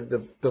just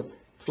the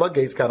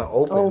floodgates kind of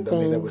opened. I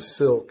mean, there was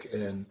Silk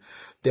and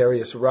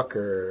Darius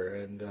Rucker.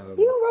 And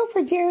you wrote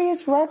for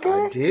Darius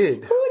Rucker? I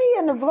did. Hootie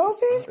and the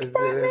Blowfish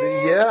Department?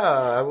 Yeah,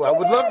 I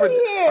would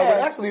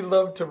actually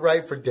love to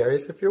write for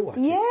Darius if you're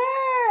watching.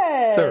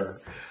 Yes, sir.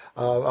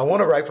 I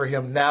want to write for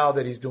him now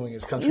that he's doing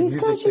his country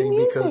music thing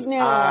because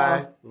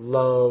I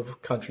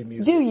love country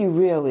music. Do you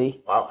really?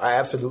 I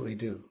absolutely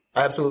do.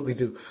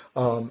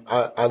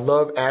 I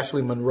love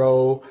Ashley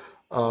Monroe.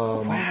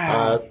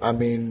 Wow. I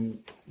mean,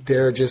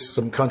 there are just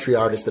some country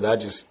artists that I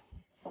just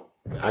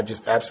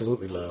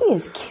absolutely love. He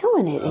is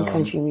killing it in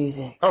country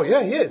music. Oh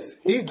yeah, he is.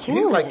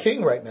 He's like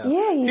king right now.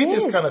 Yeah, he is.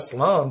 Just kind of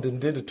slummed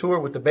and did a tour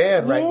with the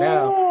band right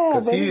now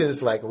because he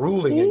is like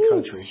ruling in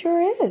country. He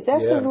sure is.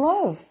 That's his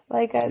love.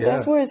 Like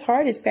that's where his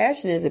heart, his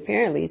passion is.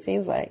 Apparently, it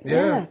seems like.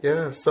 Yeah.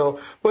 So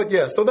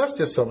that's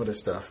just some of the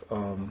stuff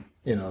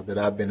that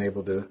I've been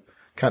able to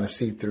kind of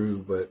see through.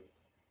 But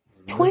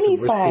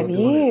 25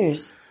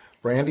 years.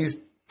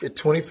 Brandy's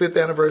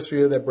 25th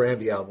anniversary of that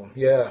Brandy album.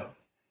 Yeah.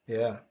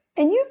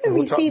 And you've been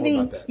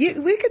receiving,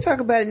 we could talk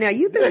about it now.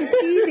 You've been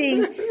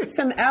receiving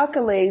some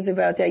accolades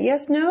about that.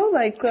 Yes, no?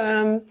 Like,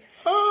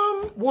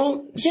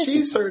 well,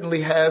 she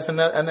certainly has, and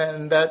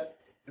that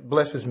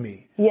blesses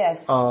me.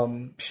 Yes.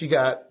 She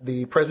got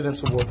the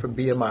President's Award from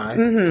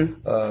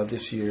BMI,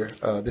 this year,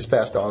 this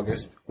past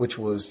August, which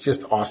was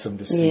just awesome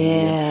to see.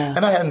 Yeah.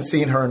 And I hadn't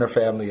seen her and her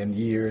family in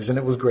years, and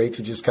it was great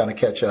to just kind of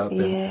catch up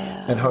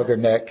and hug her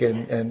neck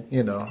and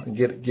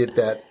get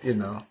that,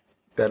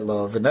 that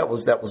love. And that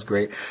was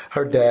great.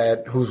 Her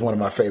dad, who's one of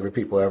my favorite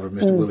people ever,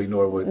 Mr. Willie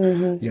Norwood,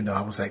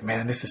 I was like,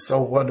 man, this is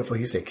so wonderful.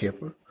 He said,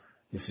 Kipper,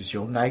 this is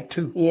your night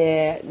too.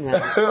 Yeah.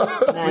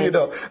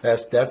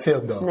 Nice. That's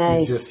him though.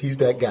 Nice. He's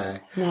that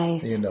guy.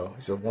 Nice.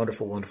 He's a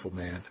wonderful, wonderful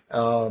man.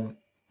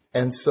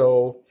 And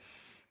so,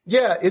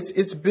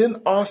 it's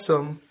been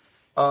awesome.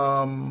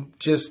 I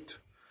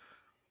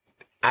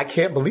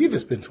can't believe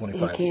it's been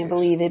 25 years. I can't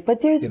believe it.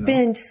 But there's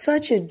been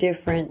such a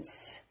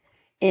difference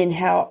in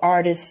how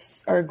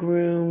artists are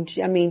groomed.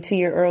 I mean, to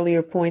your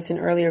earlier points and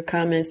earlier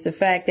comments, the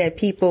fact that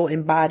people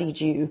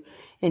embodied you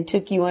and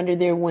took you under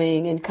their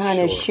wing and kind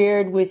of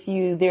shared with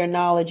you their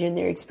knowledge and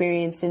their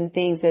experience and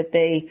things that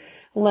they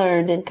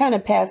learned and kind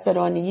of passed that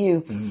on to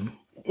you. Mm-hmm.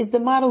 Is the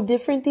model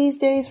different these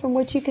days from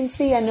what you can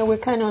see? I know we're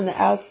kind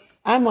of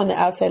I'm on the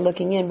outside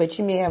looking in, but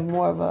you may have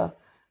more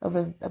of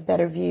a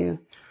better view.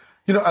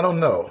 I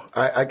don't know.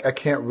 I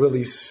can't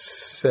really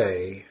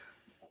say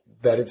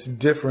that it's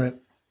different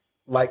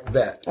like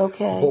that.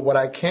 Okay. But what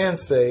I can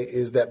say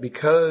is that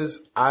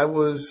because I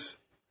was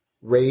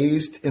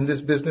raised in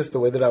this business the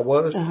way that I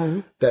was,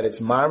 that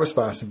it's my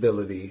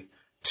responsibility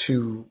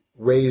to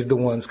raise the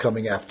ones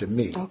coming after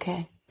me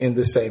in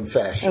the same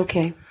fashion.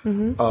 Okay.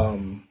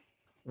 Mm-hmm.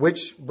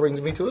 Which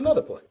brings me to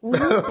another point.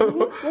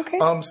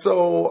 Okay.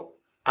 So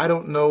I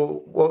don't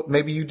know. Well,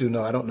 maybe you do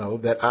know. I don't know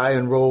that I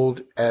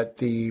enrolled at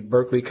the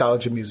Berklee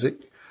College of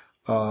Music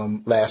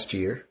last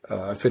year.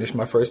 I finished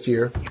my first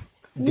year.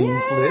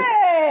 Dean's List.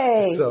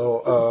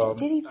 So,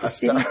 did he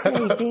say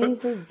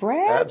Dean's List?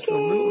 Brag?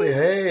 Absolutely.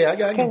 Hey, I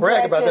can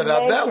brag about that.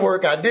 Now, that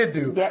work I did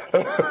do. Yeah.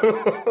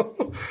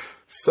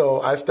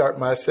 So I start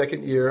my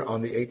second year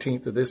on the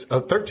 13th of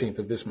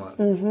this month.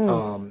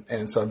 Mm-hmm.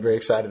 And so I'm very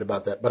excited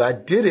about that. But I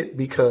did it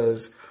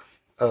because,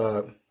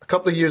 a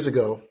couple of years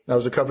ago, I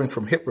was recovering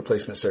from hip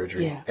replacement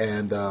surgery. Yeah.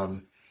 And,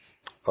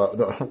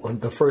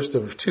 the first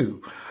of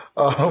two.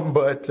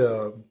 But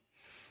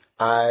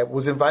I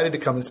was invited to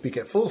come and speak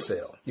at Full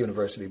Sail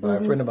University by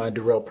a friend of mine,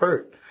 Darrell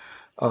Pert.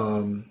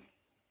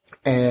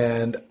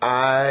 And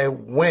I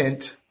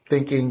went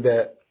thinking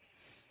that,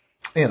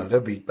 there'll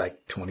be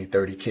like 20,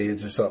 30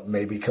 kids or something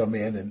maybe come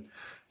in and,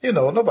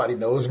 nobody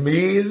knows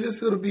me.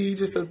 It'll be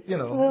just a,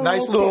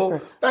 nice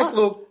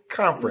little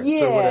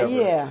conference or whatever.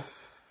 Yeah.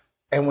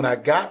 And when I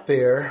got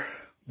there,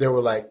 there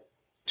were like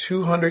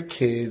 200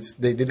 kids.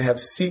 They didn't have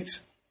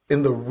seats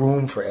in the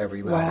room for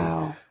everybody.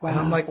 Wow. And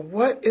I'm like,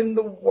 what in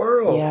the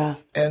world? Yeah.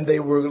 And they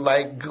were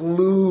like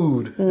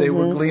glued. They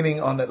were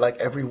gleaning on it, like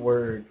every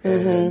word.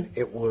 And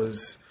it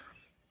was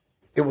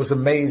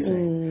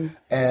amazing.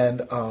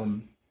 And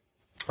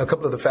a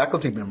couple of the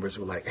faculty members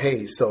were like,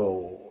 hey,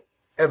 so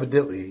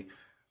evidently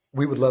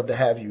we would love to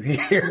have you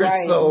here.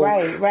 Right,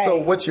 so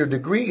what's your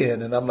degree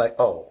in? And I'm like,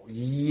 oh,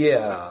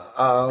 yeah.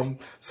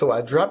 So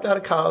I dropped out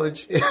of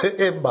college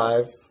in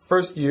my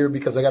first year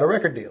because I got a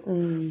record deal.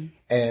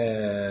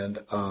 And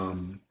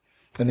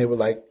they were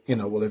like,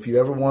 well, if you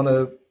ever want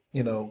to,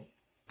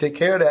 take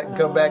care of that and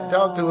come back and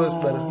talk to us,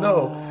 let us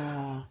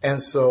know.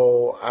 And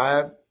so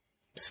I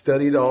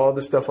studied all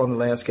the stuff on the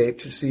landscape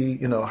to see,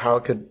 how I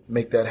could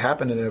make that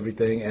happen and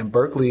everything. And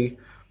Berkeley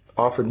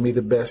offered me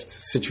the best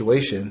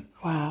situation.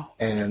 Wow.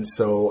 And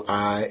so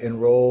I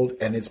enrolled,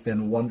 and it's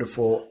been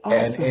wonderful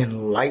and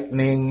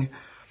enlightening.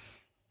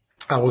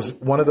 I was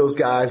one of those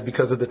guys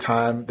because of the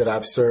time that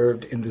I've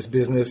served in this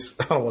business.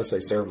 I don't want to say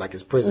served like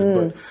it's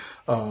prison,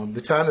 but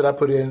the time that I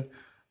put in,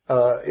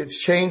 it's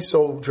changed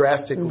so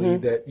drastically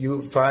that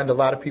you find a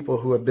lot of people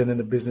who have been in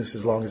the business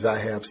as long as I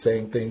have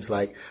saying things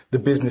like the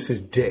business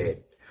is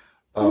dead.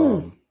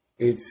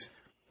 It's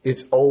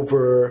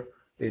over.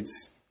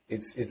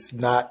 It's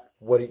not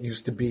what it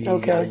used to be,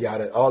 yada,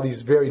 yada, all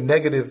these very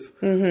negative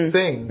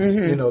things,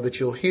 that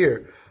you'll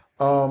hear.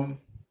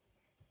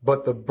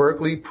 But the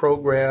Berkeley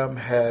program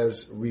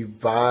has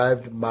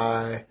revived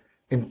my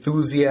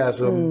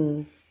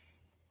enthusiasm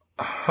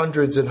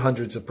hundreds and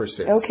hundreds of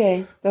percent.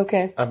 Okay.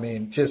 I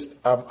mean,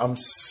 I'm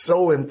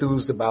so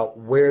enthused about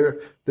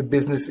where the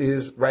business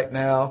is right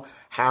now,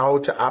 how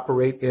to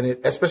operate in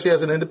it, especially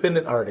as an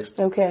independent artist.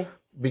 Okay.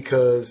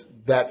 Because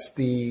that's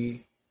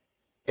the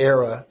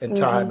era and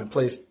time and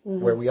place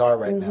where we are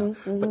right now.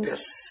 But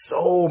there's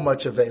so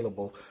much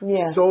available,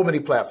 so many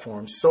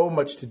platforms, so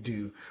much to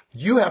do.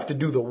 You have to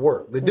do the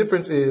work. The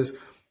difference is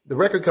the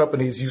record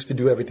companies used to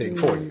do everything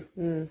for you.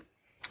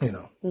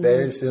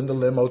 They send the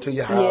limo to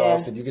your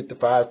house and you get the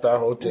 5-star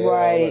hotel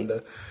and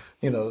the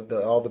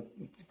all the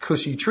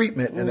cushy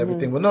treatment and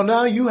everything. Well, no,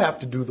 now you have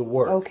to do the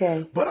work.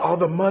 Okay. But all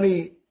the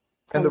money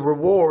and the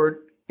reward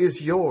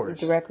is yours.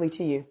 Directly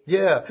to you.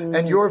 Yeah.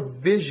 And your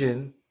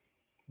vision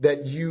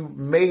that you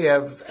may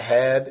have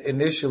had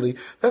initially.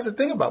 That's the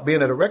thing about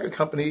being at a record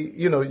company.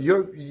 You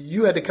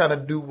had to kind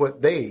of do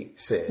what they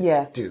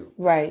said do.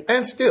 Right.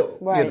 And still,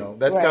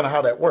 that's kind of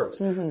how that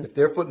works. If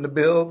they're footing the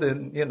bill,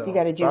 then, you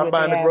gotta do if I'm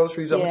buying the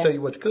groceries, I'm going to tell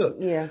you what to cook.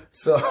 Yeah.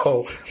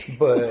 So,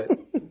 but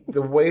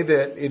the way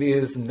that it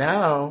is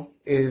now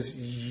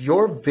is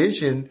your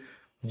vision.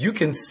 You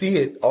can see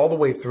it all the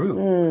way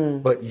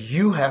through, but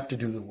you have to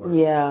do the work.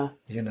 Yeah.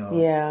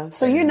 Yeah.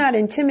 So you're not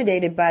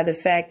intimidated by the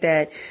fact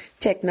that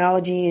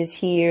technology is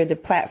here. The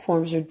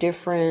platforms are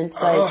different.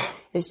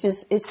 It's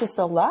just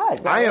a lot.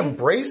 Right? I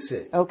embrace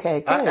it.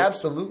 Okay. Good. I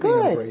absolutely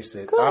embrace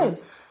it.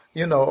 Good.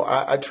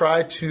 I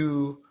try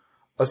to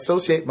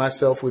associate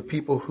myself with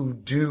people who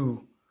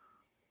do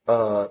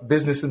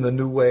business in the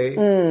new way,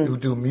 who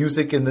do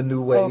music in the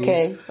new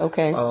ways.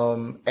 Okay.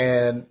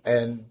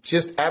 And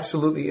just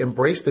absolutely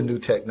embrace the new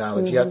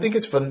technology. I think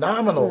it's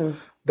phenomenal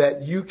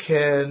that you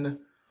can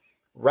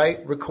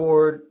write,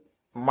 record,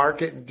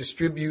 market, and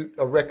distribute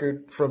a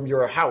record from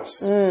your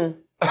house. You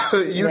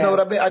know what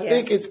I mean? I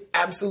think it's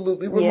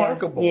absolutely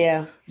remarkable.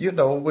 Yeah.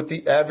 With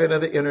the advent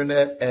of the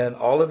internet and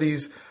all of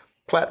these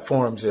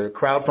platforms, there are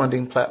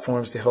crowdfunding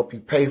platforms to help you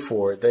pay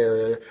for it.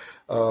 There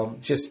are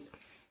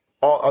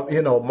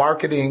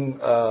marketing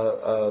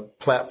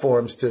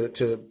platforms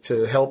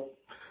to help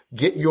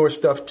get your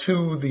stuff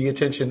to the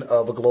attention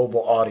of a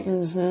global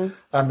audience.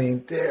 I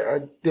mean,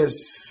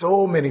 there's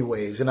so many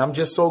ways, and I'm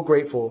just so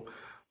grateful.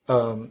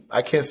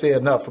 I can't say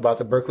enough about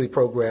the Berkeley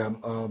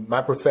program.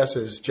 My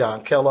professors,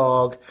 John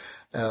Kellogg,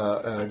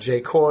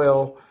 Jay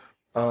Coyle,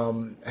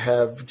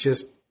 have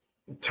just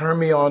turned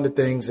me on to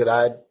things that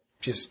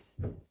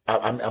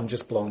I'm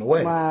just blown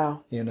away.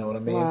 Wow. You know what I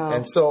mean? Wow.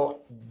 And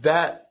so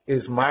that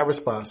is my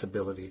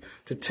responsibility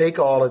to take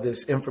all of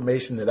this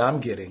information that I'm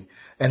getting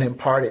and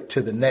impart it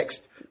to the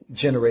next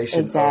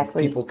generation of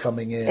people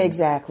coming in. And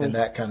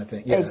that kind of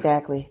thing. Yeah.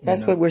 Exactly.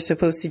 That's what we're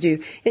supposed to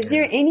do. Is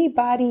there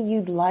anybody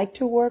you'd like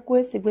to work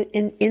with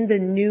in the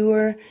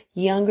newer,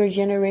 younger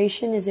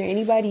generation? Is there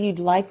anybody you'd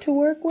like to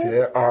work with?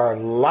 There are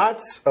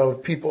lots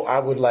of people I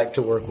would like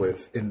to work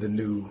with in the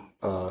new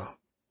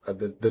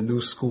the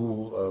new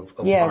school of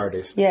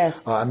artists.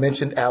 Yes. I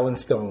mentioned Alan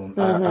Stone.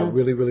 I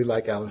really, really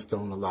like Alan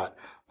Stone a lot.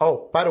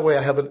 Oh, by the way,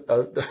 I have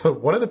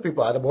one of the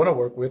people I want to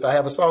work with. I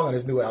have a song on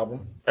his new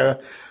album.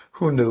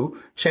 Who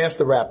knew? Chance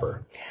the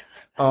Rapper,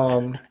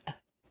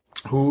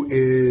 who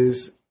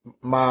is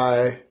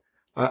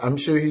I'm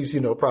sure he's,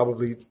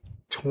 probably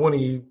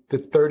 20 to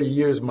 30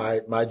 years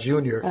my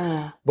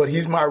junior, but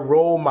he's my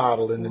role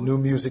model in the new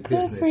music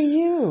business. Good for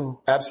you.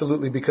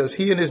 Absolutely, because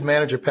he and his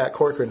manager, Pat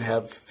Corcoran,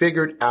 have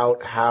figured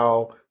out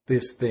how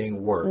this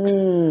thing works.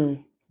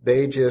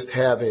 They just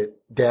have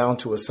it down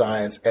to a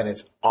science, and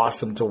it's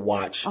awesome to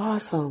watch.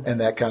 Awesome.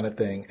 And that kind of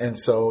thing. And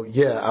so,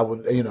 yeah, I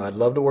would, I'd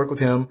love to work with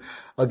him.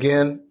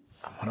 Again,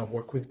 I want to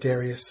work with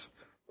Darius.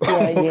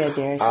 Yeah,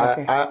 Darius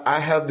Rucker. I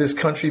have this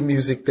country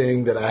music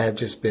thing that I have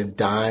just been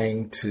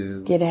dying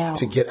to get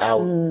out.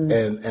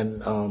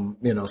 And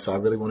so I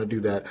really want to do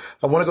that.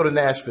 I want to go to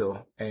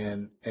Nashville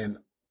and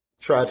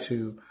try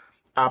to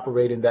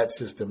operate in that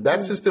system.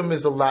 That system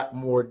is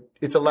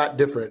it's a lot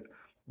different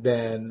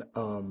than,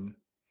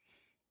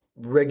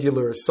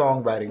 regular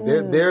songwriting.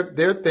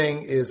 Their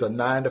thing is a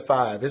 9 to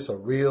 5. It's a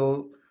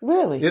real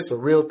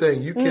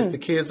thing. You kiss the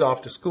kids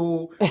off to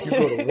school, you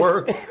go to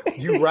work,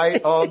 you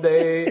write all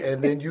day,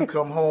 and then you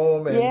come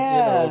home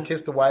and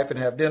kiss the wife and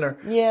have dinner.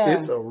 Yeah.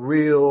 It's a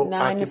real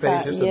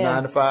occupation. It's a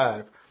 9 to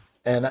 5.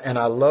 And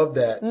I love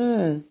that.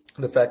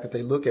 The fact that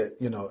they look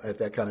at, at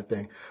that kind of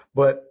thing.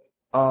 But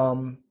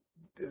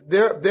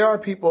there are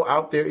people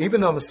out there,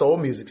 even on the soul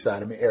music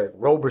side. I mean, Eric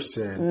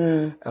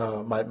Roberson,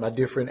 my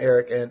dear friend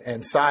Eric,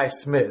 and Cy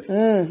Smith,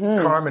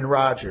 Carmen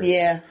Rogers.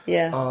 Yeah.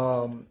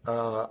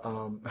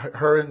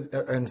 Her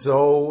and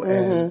Zoe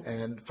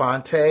and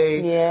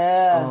Fonte.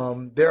 Yeah.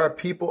 There are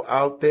people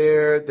out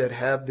there that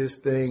have this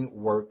thing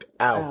worked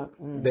out.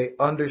 They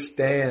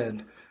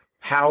understand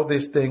how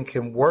this thing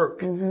can work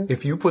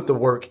if you put the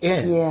work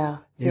in. Yeah.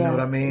 You know what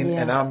I mean?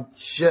 Yeah. And I'm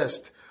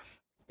just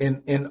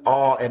in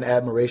awe and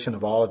admiration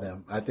of all of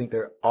them. I think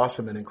they're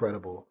awesome and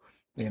incredible,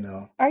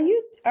 Are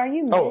you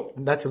Oh,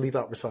 not to leave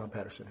out Rasan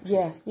Patterson.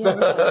 Yeah,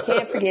 no,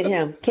 can't forget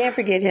him.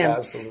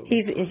 Absolutely.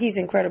 He's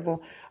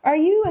incredible. Are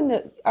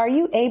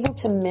you able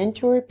to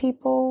mentor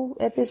people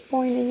at this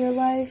point in your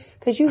life?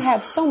 Because you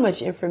have so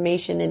much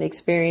information and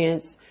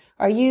experience.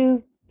 Are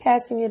you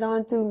passing it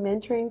on through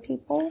mentoring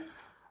people?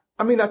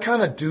 I mean, I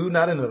kind of do,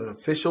 not in an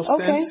official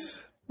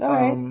sense. All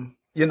right.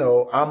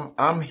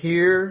 I'm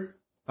here.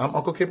 I'm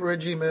Uncle Kipper at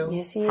Gmail.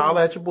 Yes, he is.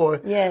 Holla at your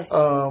boy. Yes.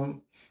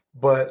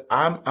 But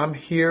I'm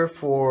here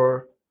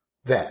for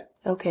that.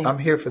 Okay. I'm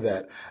here for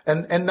that.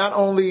 And not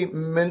only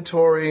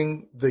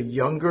mentoring the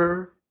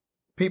younger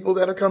people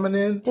that are coming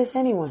in. Just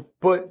anyone.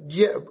 But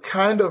yeah,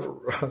 kind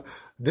of,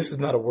 this is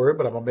not a word,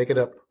 but I'm going to make it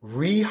up.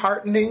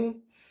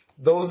 Reheartening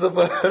those of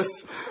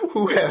us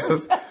who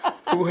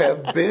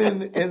have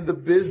been in the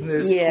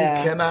business who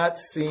cannot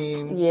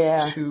seem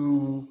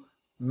to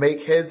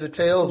make heads or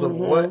tails of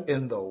what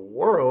in the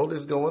world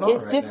is going on.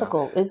 It's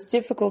difficult. It's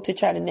difficult to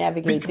try to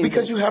navigate through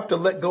because you have to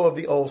let go of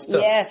the old stuff.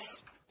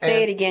 Yes.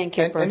 Say it again,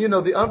 Kipper. And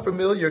the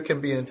unfamiliar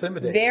can be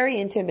intimidating. Very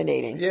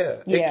intimidating.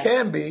 Yeah. It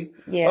can be.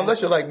 Yeah.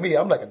 Unless you're like me.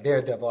 I'm like a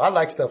daredevil. I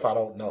like stuff I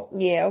don't know.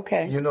 Yeah,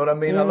 okay. You know what I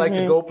mean? I like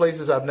to go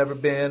places I've never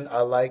been. I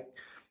like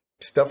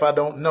stuff I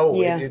don't know.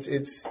 Yeah.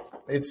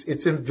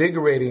 It's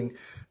invigorating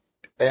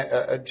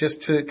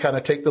just to kind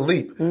of take the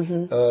leap.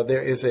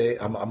 There is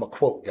I'm a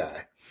quote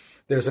guy.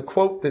 There's a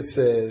quote that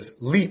says,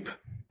 "Leap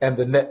and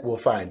the net will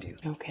find you."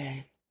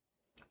 Okay.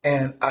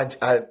 And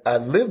I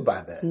live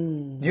by that.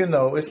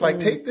 It's like,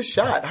 take the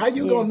shot. How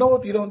you going to know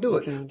if you don't do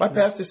it? My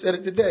pastor said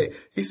it today.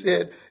 He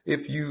said,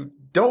 if you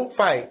don't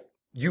fight,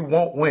 you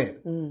won't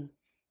win.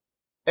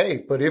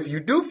 Hey, but if you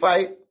do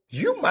fight,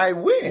 you might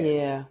win.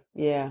 Yeah.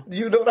 Yeah.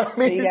 You know what I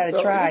mean? So you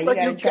gotta try. It's like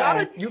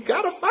you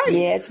gotta fight.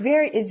 Yeah, it's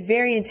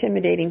very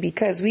intimidating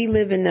because we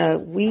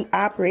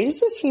operate, it's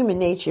just human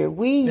nature.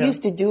 We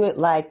used to do it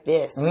like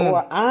this,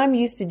 or I'm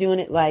used to doing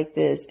it like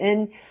this.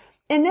 And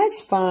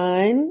that's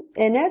fine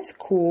and that's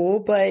cool,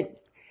 but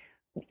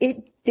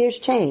there's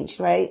change,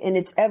 right? And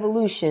it's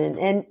evolution.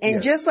 And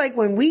just like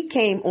when we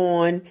came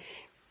on,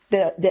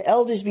 the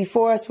elders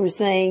before us were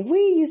saying, we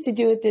used to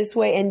do it this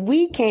way, and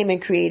we came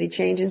and created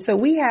change. And so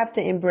we have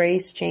to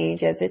embrace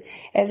change as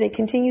it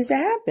continues to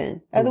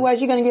happen.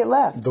 Otherwise, you're going to get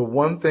left. The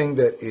one thing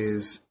that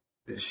is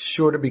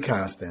sure to be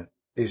constant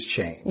is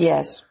change.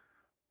 Yes.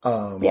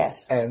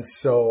 Yes. And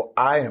so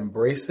I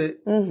embrace it.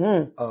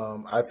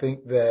 I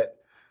think that,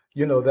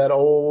 that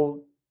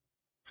old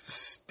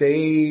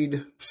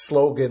staid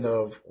slogan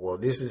of, well,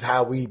 this is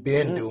how we've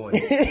been doing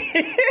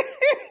it.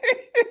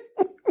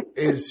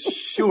 Is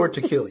sure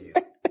to kill you.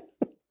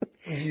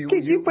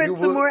 Could you put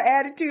some more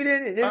attitude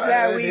in it? This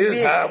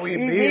is how we've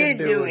been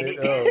doing it.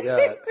 Oh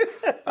God,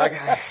 I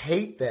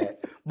hate that.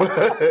 But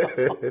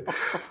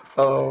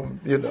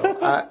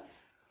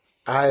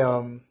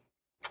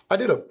I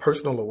did a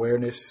personal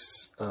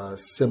awareness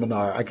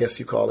seminar. I guess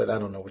you call it. I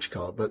don't know what you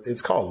call it, but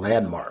it's called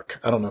Landmark.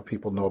 I don't know if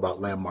people know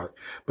about Landmark,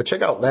 but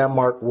check out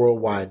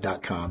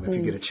landmarkworldwide.com if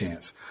you get a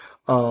chance.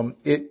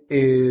 It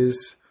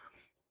is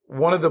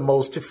one of the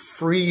most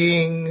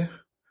freeing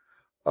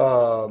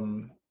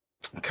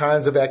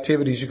kinds of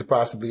activities you could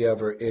possibly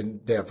ever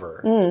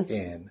endeavor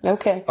in.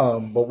 Okay.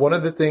 But one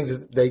of the things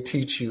that they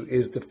teach you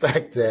is the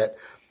fact that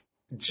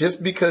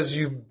just because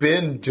you've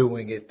been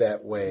doing it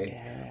that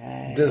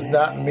way does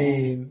not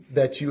mean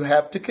that you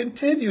have to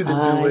continue to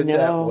do it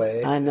that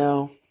way. I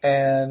know.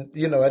 And,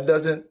 it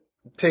doesn't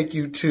take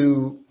you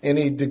to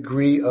any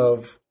degree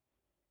of,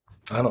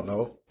 I don't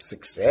know,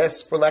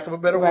 success, for lack of a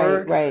better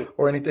word,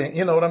 or anything.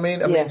 You know what I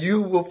mean? I mean,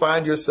 you will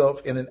find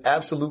yourself in an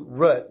absolute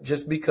rut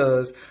just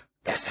because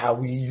that's how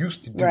we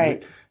used to do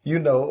it.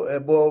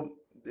 Well,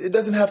 it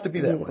doesn't have to be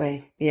that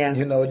way. Yeah.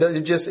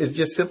 It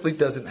just simply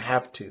doesn't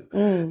have to.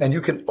 And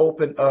you can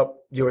open up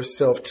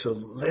yourself to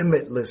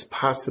limitless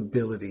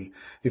possibility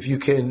if you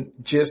can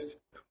just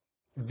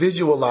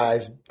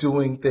visualize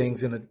doing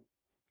things in a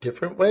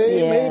different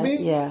way, maybe.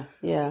 Yeah.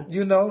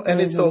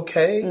 And it's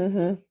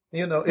okay.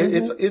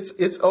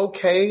 It's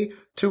okay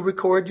to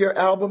record your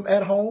album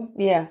at home.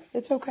 Yeah,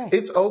 it's okay.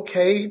 It's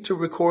okay to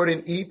record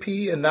an EP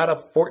and not a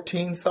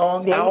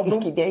 14-song album.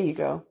 There you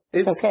go.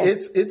 It's okay.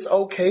 It's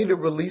okay to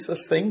release a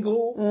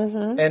single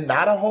and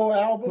not a whole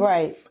album.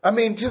 Right. I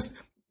mean, just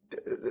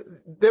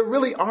there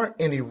really aren't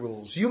any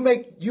rules. You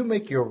make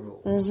your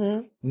rules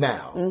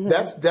now.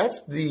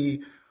 That's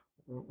the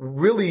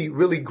really,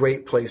 really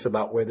great place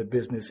about where the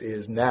business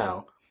is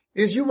now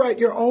is you write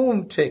your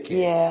own ticket.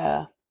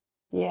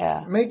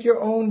 Yeah. Make your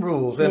own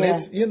rules. And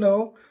it's,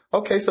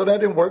 okay, so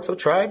that didn't work. So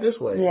try it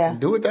this way. Yeah.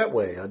 Do it that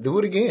way. I'll do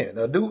it again.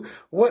 I'll do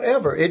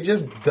whatever. It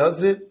just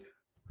doesn't.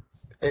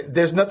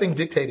 There's nothing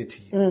dictated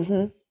to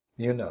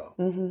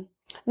you.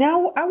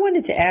 Now, I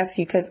wanted to ask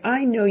you, because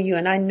I know you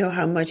and I know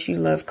how much you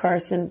love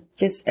Carson,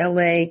 just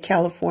LA,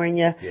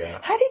 California. Yeah.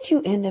 How did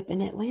you end up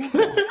in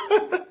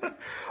Atlanta?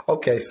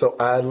 Okay, so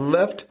I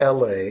left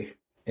LA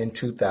in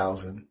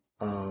 2000.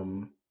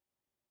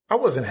 I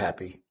wasn't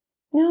happy.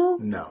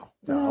 No,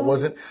 I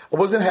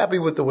wasn't happy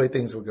with the way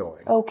things were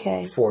going.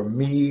 Okay. For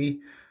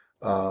me,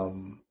 I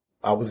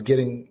was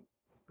getting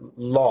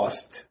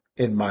lost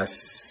in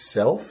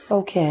myself.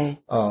 Okay.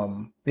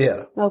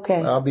 Yeah.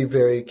 Okay. I'll be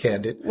very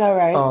candid. All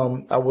right.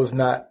 I was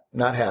not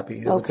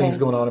happy. There were things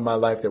going on in my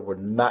life that were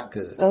not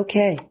good.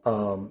 Okay.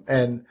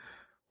 And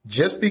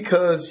just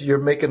because you're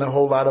making a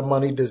whole lot of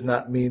money does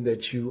not mean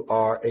that you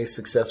are a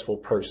successful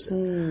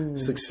person.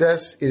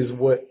 Success is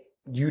what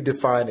you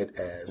define it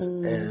as.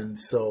 And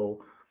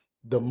so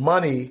the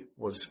money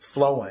was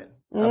flowing.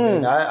 I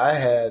mean, I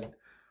had,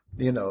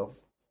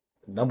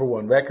 number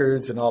one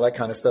records and all that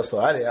kind of stuff. So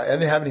I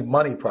didn't have any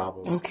money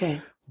problems.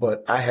 Okay.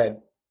 But I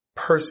had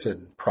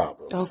person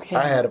problems. Okay.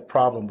 I had a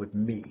problem with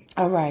me.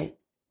 All right.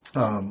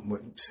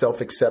 With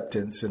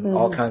self-acceptance and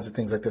all kinds of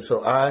things like that.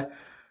 So I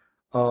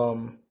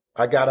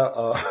got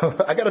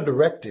a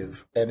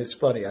directive, and it's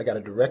funny. I got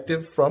a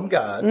directive from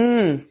God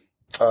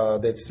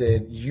that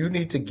said, you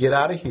need to get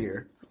out of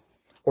here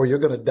or you're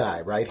going to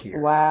die right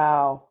here.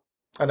 Wow.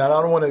 And I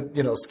don't want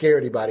to, scare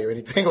anybody or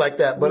anything like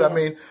that. But I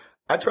mean,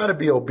 I try to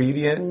be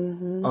obedient.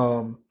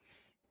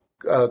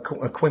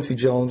 Quincy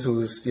Jones, who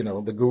is,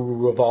 the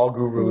guru of all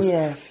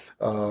gurus,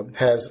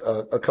 has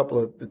a couple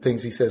of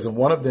things he says. And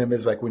one of them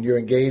is like when you're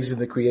engaged in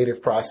the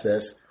creative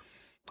process,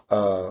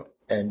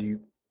 and you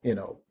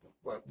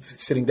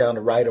sitting down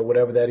to write or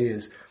whatever that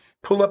is,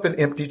 pull up an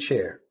empty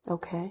chair.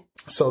 Okay.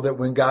 So that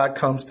when God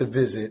comes to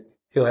visit,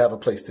 he'll have a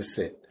place to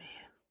sit.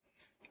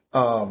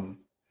 I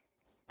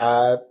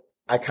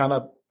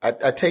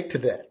take to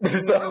that.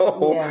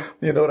 So,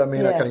 you know what I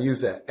mean? I kind of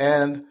use that.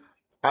 And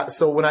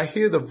so when I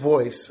hear the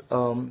voice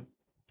of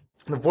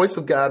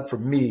God for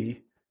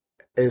me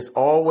is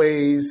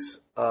always,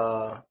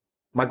 my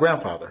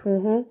grandfather,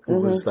 who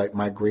was like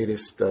my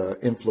greatest,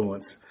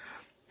 influence.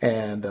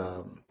 And,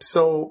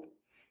 so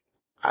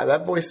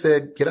that voice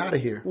said, get out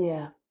of here.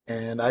 Yeah.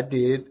 And I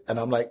did. And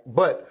I'm like,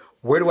 but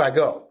where do I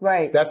go?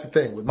 Right. That's the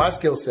thing. With my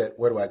skill set,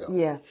 where do I go?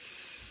 Yeah.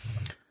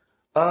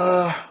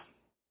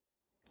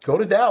 Go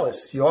to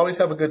Dallas. You always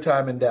have a good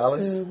time in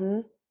Dallas.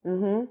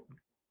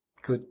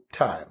 Good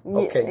time.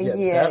 Okay.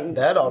 Yeah.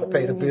 That ought to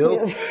pay the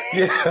bills.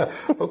 Yeah.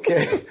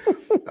 Okay.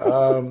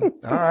 All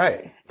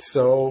right.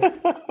 So,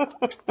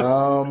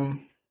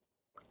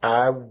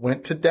 I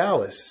went to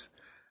Dallas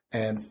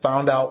and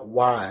found out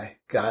why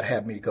God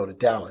had me to go to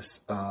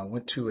Dallas.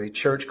 Went to a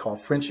church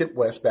called Friendship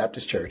West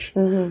Baptist Church,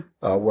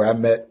 where I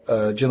met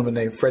a gentleman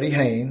named Freddie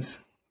Haynes,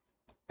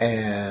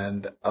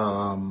 and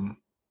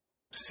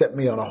set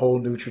me on a whole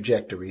new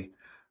trajectory.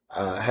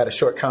 I had a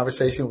short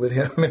conversation with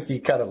him, and he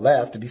kind of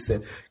laughed, and he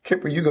said,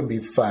 Kipper, you're going to be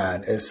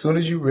fine as soon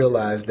as you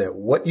realize that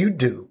what you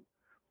do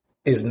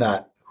is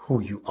not who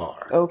you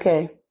are.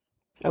 Okay.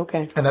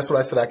 Okay. And that's what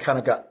I said. I kind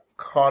of got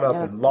caught up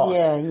and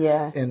lost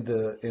in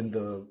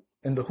the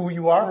who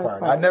you are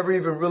part. I never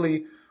even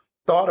really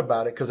thought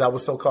about it because I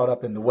was so caught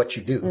up in the what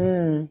you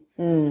do.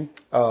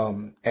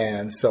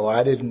 And so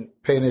I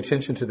didn't pay any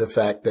attention to the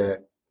fact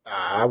that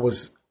I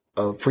was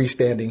a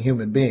freestanding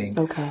human being.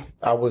 Okay.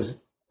 I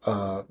was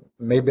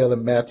Maybelle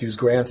and Matthew's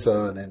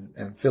grandson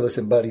and Phyllis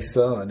and Buddy's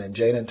son and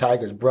Jane and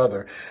Tiger's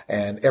brother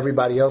and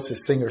everybody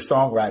else's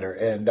singer-songwriter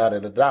and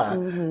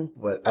da-da-da-da.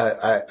 But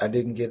I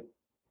didn't get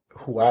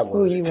who I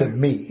was to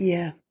me.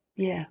 Yeah.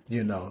 Yeah.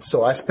 You know,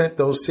 so I spent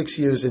those 6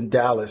 years in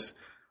Dallas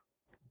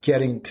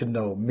getting to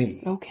know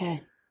me.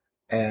 Okay.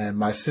 And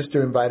my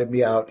sister invited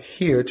me out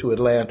here to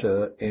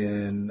Atlanta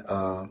in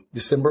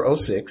December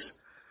 06.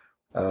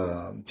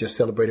 Just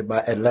celebrated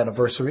my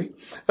Atlantiversary.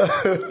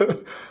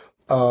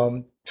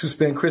 To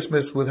spend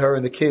Christmas with her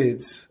and the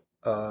kids.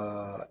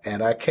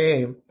 And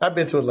I've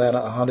been to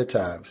Atlanta 100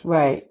 times.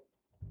 Right.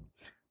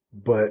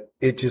 But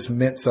it just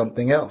meant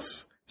something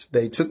else.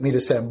 They took me to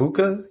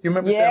Sambuca. You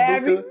remember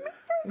Sambuca?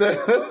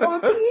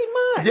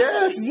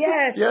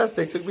 Yes.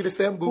 They took me to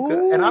Sambuca.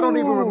 Ooh. And I don't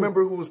even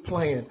remember who was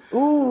playing.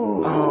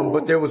 Ooh.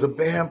 But there was a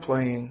band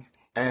playing.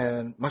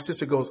 And my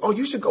sister goes, "Oh,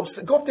 you should go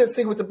up there and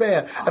sing with the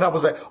band." And I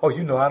was like,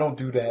 "Oh, I don't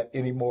do that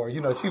anymore."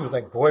 She was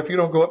like, "Boy, if you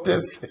don't go up there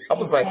and sing." I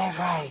was like,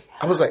 right.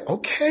 I was like,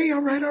 "Okay,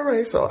 all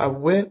right." So I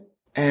went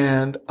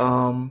and,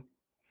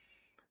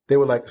 they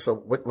were like, "So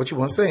what you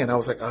want to sing?" And I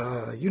was like,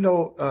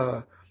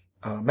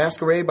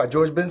 Masquerade by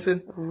George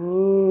Benson.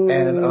 Ooh.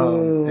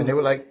 And they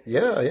were like,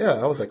 yeah.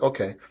 I was like,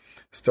 okay.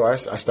 So I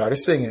started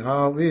singing,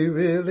 "Are we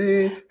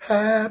really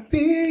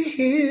happy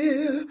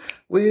here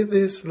with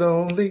this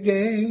lonely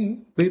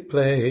game we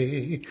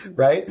play?"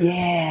 Right?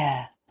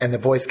 Yeah. And the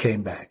voice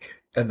came back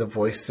and the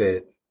voice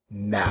said,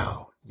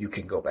 "Now you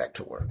can go back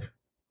to work."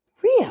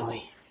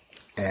 Really?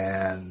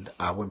 And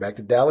I went back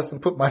to Dallas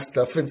and put my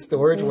stuff in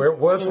storage where it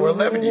was for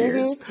 11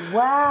 years.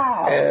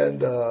 Wow.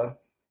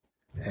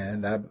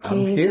 And I'm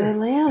Came here. to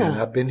Atlanta.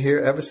 And I've been here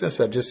ever since.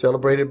 I just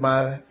celebrated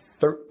my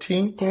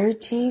 13th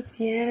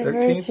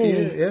anniversary.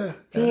 year, yeah.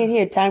 Being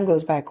here, time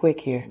goes by quick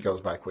here. It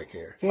goes by quick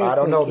here. I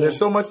don't know. There's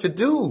so much to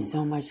do.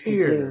 So much to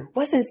here. do.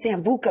 Wasn't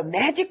Sambuca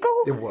magical?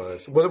 It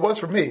was. Well, it was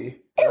for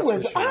me. It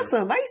was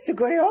awesome. I used to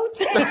go there all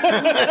the time.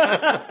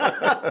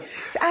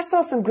 I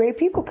saw some great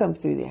people come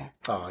through there.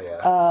 Oh,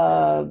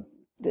 yeah.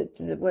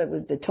 What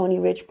was the Tony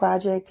Rich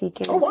project? He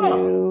came wow.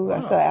 through. Wow. I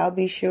saw Al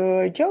B.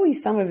 Sure. Joey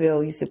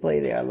Somerville used to play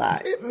there a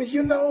lot. I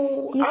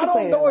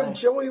don't know if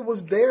Joey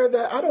was there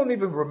I don't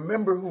even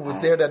remember who was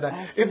there that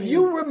night. If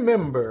you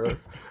remember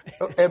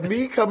and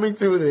me coming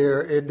through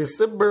there in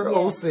December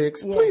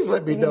 06, please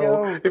let me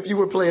know if you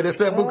were playing at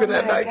Sambuca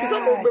that night, because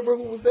I don't remember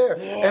who was there.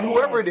 Yeah. And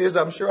whoever it is,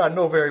 I'm sure I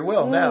know very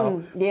well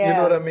now. Yeah. You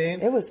know what I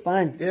mean? It was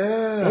fun.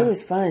 Yeah. It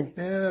was fun.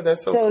 Yeah,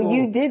 that's so cool. cool. So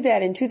you did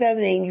that in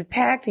 2008 and you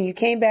packed and you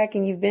came back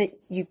and you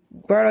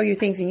brought all your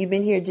things and you've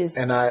been here just...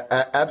 And I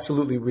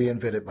absolutely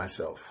reinvented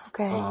myself.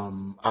 Okay.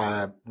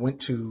 I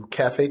went to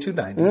Cafe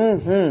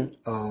 290.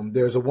 Mm-hmm.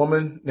 There's a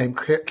woman named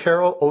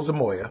Carol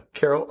Ozamoya,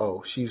 Carol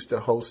O. She used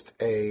to host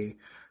a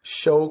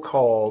show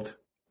called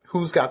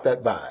Who's Got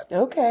That Vibe?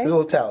 Okay. It's a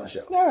little talent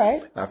show. All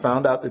right. I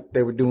found out that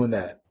they were doing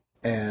that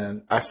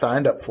and I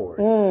signed up for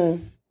it.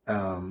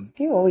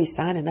 You always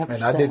signing up for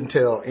and stuff. I didn't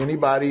tell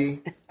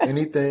anybody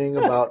anything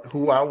about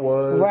who I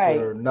was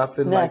or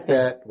nothing like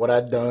that, what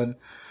I'd done.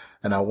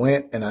 And I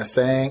went and I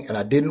sang and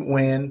I didn't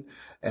win.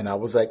 And I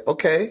was like,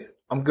 okay,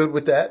 I'm good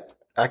with that.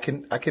 I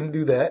can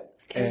do that.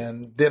 Okay.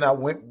 And then I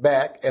went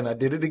back and I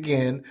did it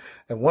again.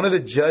 And one of the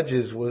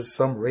judges was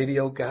some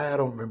radio guy. I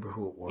don't remember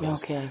who it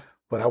was. Okay.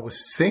 But I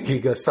was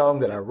singing a song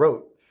that I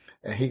wrote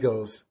and he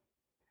goes,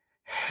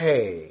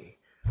 "Hey,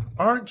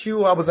 aren't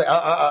you?" I was like,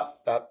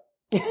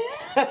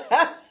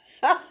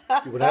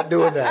 we're not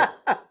doing that.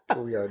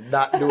 We are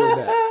not doing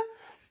that.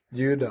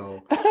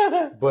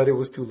 But it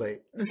was too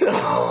late.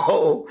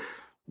 So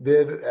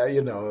then,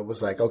 it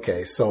was like,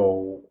 okay,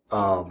 so,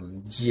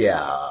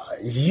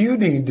 you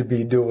need to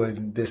be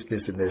doing this,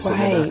 and this. Right.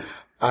 And then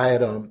I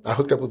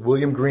hooked up with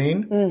William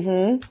Green,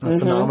 a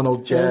phenomenal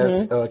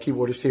jazz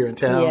keyboardist here in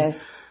town.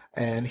 Yes.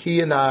 And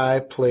he and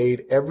I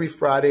played every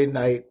Friday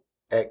night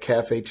at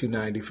Cafe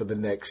 290 for the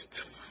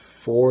next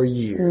 4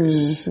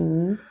 years.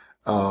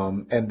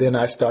 Mm-hmm. And then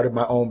I started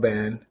my own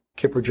band,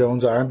 Kipper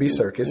Jones R&B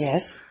Circus.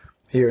 Yes.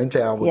 Here in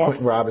town with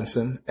Quentin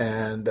Robinson.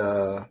 And,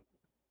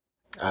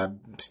 I'm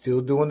still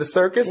doing the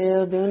circus.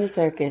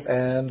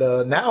 And,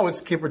 now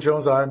it's Kipper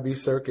Jones R&B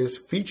Circus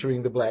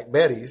featuring the Black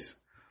Betties.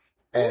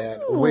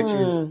 And, which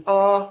is amazing.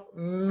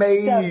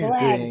 The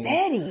Black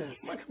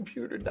Betties. My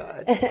computer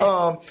died.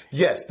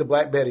 Yes, the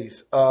Black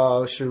Betties.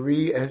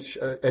 Cherie and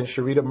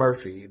Sharita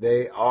Murphy.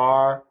 They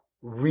are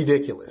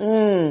ridiculous.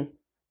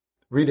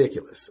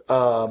 Ridiculous.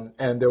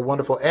 And they're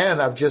wonderful.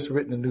 And I've just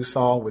written a new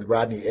song with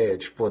Rodney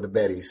Edge for the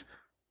Betties.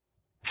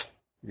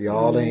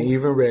 Y'all ain't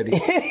even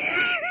ready.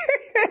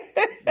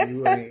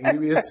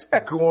 It's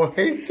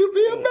going to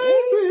be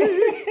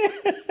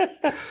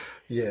amazing.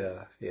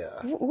 Yeah.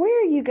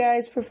 Where are you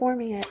guys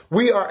performing at?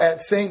 We are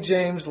at St.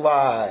 James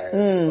Live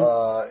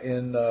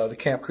in the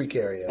Camp Creek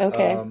area.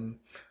 Okay.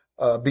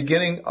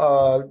 Beginning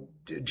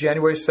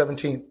January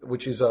 17th,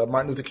 which is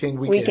Martin Luther King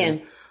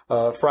weekend.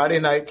 Friday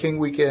night, King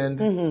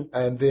weekend,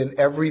 and then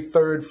every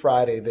third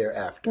Friday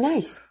thereafter.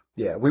 Nice.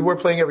 Yeah, we were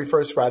playing every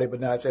first Friday, but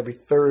now it's every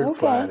third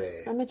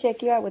Friday. I'm going to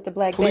check you out with the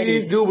Black Betties.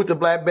 Please do with the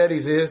Black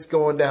Betties. It's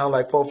going down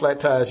like 4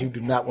 flat tires. You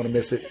do not want to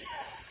miss it.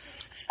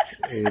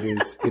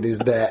 It is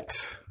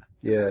that.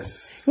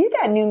 Yes. You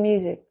got new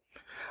music.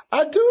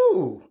 I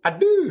do.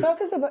 Talk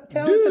to us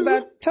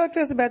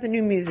about the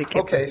new music,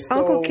 Kipper. Okay, so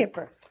Uncle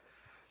Kipper.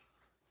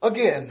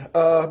 Again,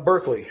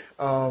 Berkeley.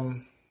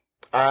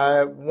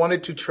 I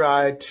wanted to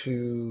try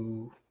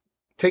to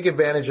take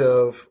advantage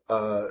of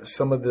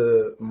some of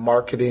the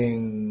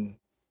marketing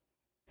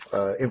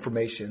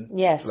information,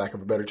 yes, for lack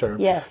of a better term,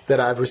 yes, that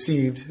I've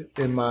received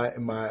in my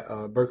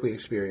Berkeley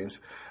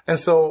experience. And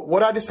so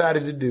what I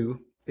decided to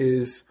do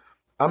is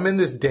I'm in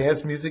this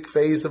dance music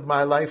phase of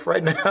my life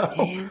right now.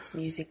 Dance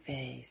music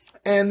phase.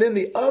 And then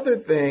the other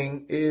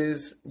thing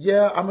is,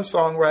 I'm a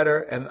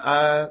songwriter and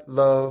I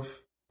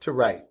love to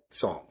write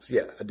songs.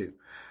 Yeah, I do.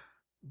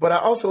 But I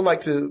also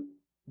like to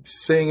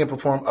sing and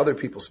perform other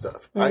people's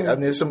stuff.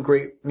 There's some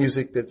great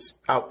music that's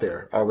out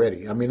there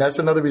already. I mean, that's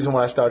another reason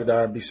why I started the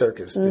R&B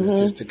Circus,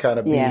 just to kind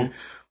of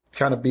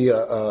be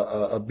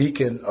a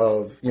beacon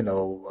of,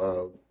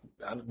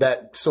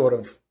 that sort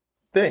of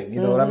thing.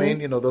 You know what I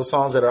mean? Those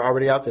songs that are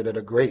already out there that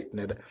are great and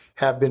that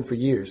have been for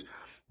years.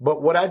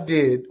 But what I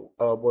did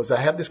was I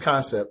have this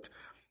concept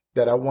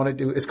that I want to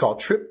do. It's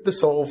called Trip the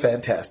Soul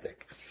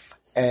Fantastic.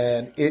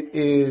 And it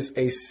is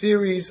a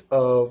series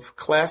of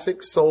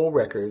classic soul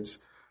records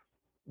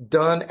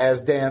done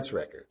as dance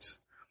records.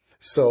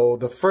 So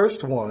the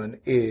first one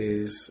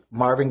is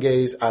Marvin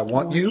Gaye's I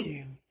Want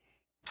You,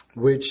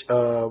 which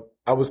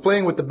I was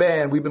playing with the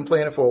band. We've been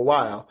playing it for a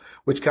while,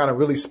 which kind of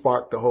really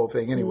sparked the whole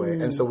thing anyway.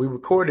 And so we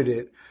recorded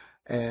it,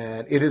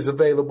 and it is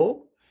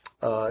available.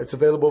 It's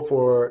available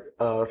for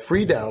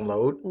free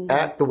download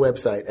at the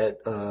website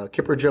at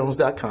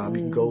kipperjones.com.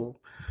 You can go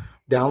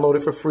download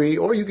it for free,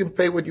 or you can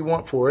pay what you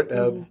want for it.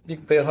 You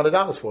can pay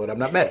 $100 for it. I'm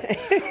not mad.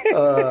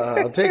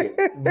 I'll take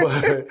it.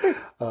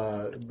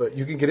 But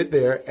you can get it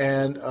there.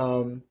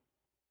 And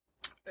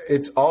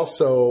it's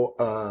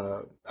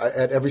also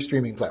at every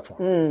streaming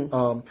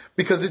platform.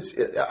 Because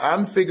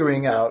I'm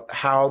figuring out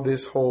how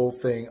this whole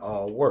thing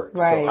all works.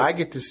 Right. So I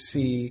get to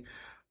see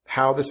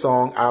how the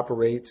song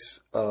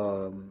operates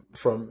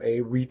from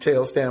a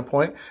retail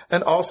standpoint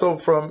and also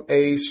from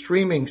a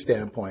streaming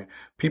standpoint.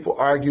 People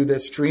argue that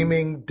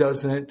streaming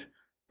doesn't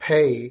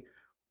pay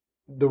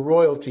the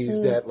royalties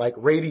that like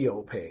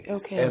radio pays.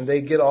 Okay. And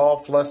they get all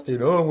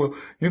flustered. Oh,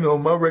 well,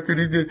 my record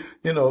is good.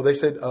 They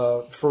said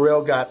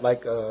Pharrell got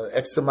like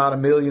X amount of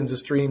millions of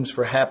streams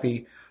for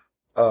Happy,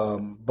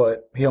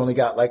 but he only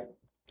got like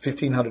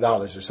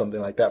 $1,500 or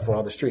something like that for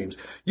all the streams.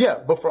 Yeah,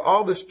 but for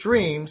all the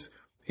streams,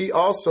 he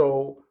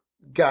also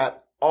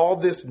got all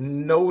this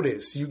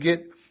notice. You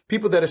get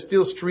people that are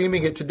still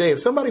streaming it today. If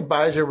somebody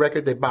buys your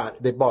record, they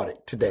bought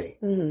it today.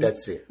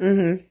 That's it.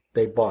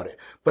 They bought it.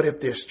 But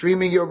if they're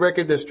streaming your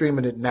record, they're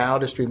streaming it now.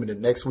 They're streaming it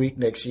next week,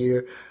 next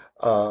year,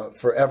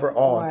 forever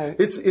on. Right.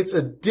 It's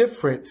a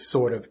different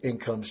sort of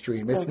income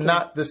stream. It's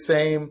not the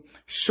same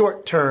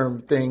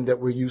short-term thing that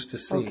we're used to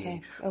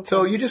seeing. Okay.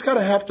 So you just kind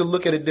of have to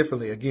look at it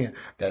differently. Again,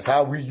 that's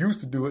how we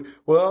used to do it.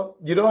 Well,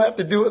 you don't have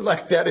to do it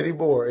like that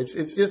anymore. It's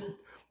just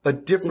a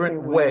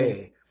different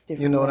way.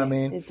 You know what I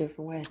mean? A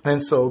different way.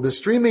 And so the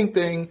streaming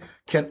thing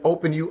can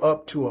open you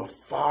up to a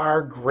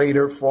far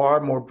greater, far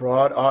more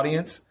broad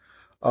audience.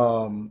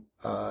 And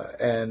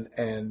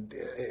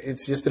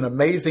it's just an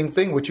amazing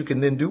thing what you can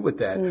then do with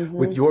that,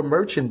 with your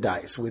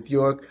merchandise, with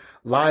your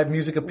live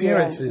music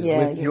appearances,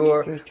 with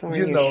your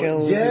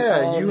shows.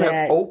 You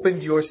have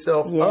opened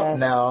yourself up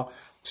now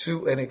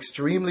to an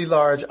extremely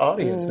large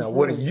audience. Now,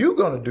 what are you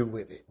going to do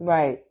with it?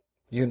 Right.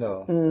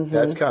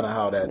 That's kind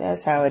of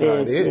that's how it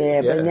is.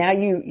 Yeah. But now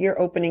you're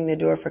opening the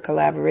door for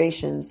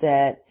collaborations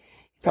that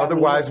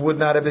otherwise would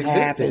not have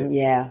existed. Happen.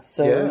 Yeah.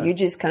 So you're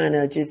just kind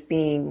of just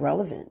being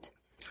relevant.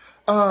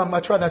 I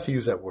try not to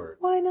use that word.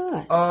 Why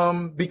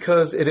not?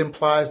 Because it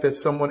implies that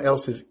someone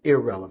else is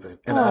irrelevant,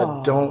 and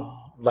I don't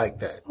like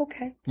that.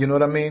 Okay. You know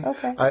what I mean?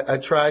 Okay. I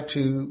try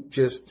to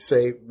just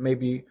say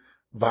maybe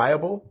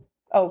viable.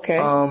 Okay.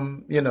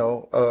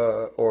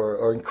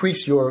 Or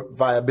increase your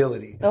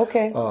viability.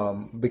 Okay.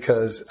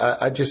 Because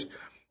I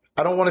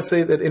don't want to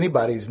say that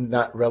anybody's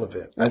not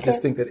relevant. Okay. I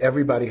just think that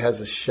everybody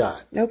has a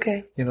shot.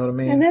 Okay. You know what I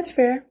mean? And that's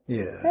fair.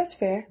 Yeah. That's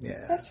fair.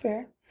 Yeah. That's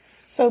fair.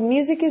 So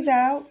music is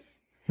out.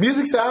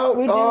 Music's out.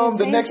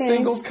 The next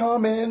singles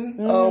come in.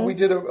 We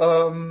did a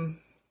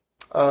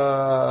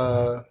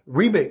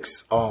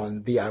remix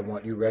on the I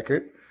Want You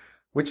record,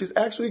 which is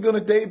actually going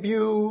to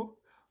debut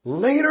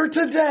later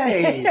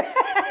today.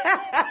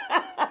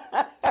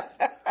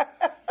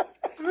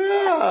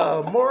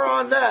 More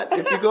on that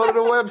if you go to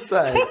the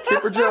website,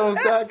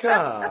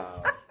 kipperjones.com.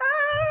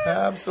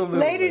 Absolutely.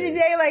 Later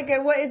today,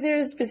 what is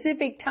there a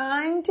specific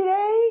time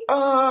today?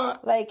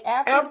 Like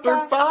after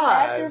 5?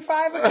 After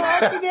 5 o'clock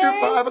today?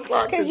 After 5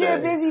 o'clock today. Because you're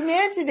a busy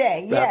man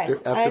today.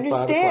 Yes, I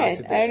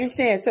understand. I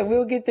understand. So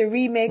we'll get the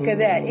remake of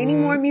that. Any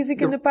more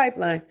music in the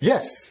pipeline?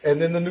 Yes,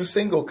 and then the new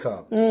single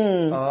comes.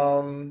 Yeah,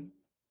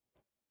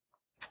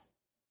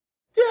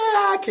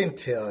 I can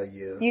tell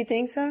you. You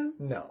think so?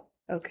 No.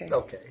 Okay.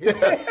 Okay.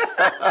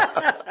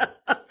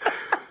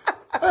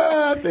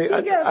 I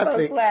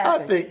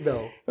think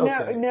no.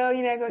 Okay. No,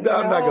 you're not going. No,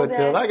 I'm not going to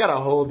tell. I gotta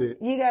hold it.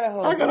 You gotta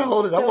hold it. I gotta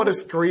hold it. I want to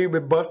scream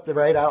and bust it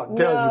right out and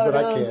tell you, but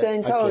I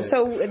can't. I can't.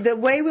 So the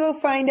way we'll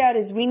find out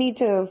is we need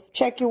to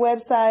check your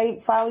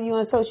website, follow you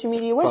on social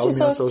media. Follow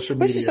me on social media.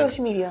 What's your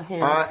social media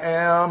handle? I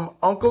am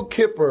Uncle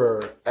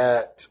Kipper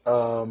at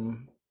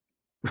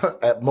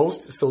at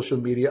most social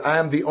media. I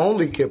am the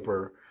only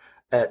Kipper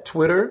at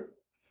Twitter.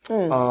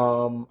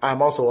 I'm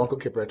also Uncle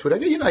Kipper at Twitter.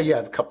 You know, you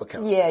have a couple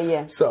accounts.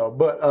 Yeah. So,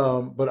 but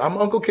I'm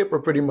Uncle Kipper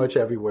pretty much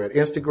everywhere. At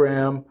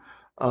Instagram,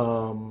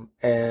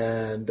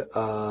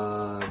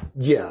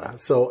 yeah.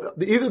 So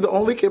either the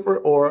only Kipper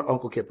or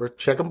Uncle Kipper.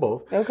 Check them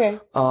both. Okay.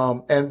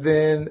 And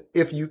then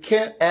if you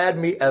can't add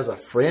me as a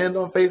friend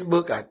on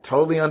Facebook, I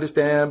totally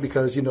understand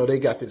because, you know, they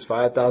got this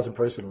 5,000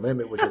 person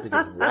limit, which I think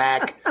is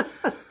whack.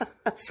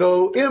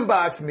 So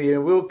inbox me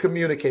and we'll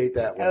communicate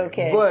that way.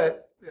 Okay.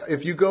 But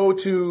if you go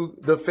to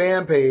the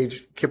fan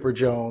page, Kipper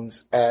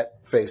Jones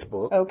at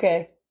Facebook.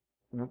 Okay.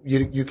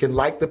 You can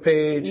like the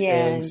page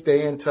and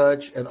stay in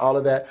touch and all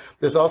of that.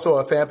 There's also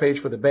a fan page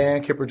for the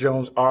band, Kipper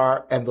Jones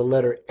R and the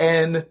letter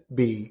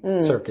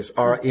NB Circus,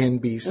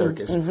 RNB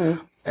Circus.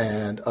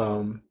 And,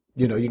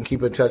 you know, you can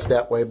keep in touch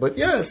that way. But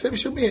yeah,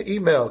 shoot me an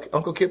email,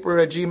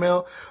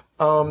 UncleKipper@gmail.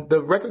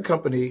 The record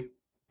company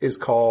is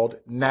called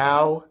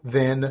Now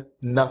Then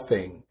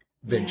Nothing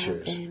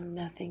Ventures. Now Then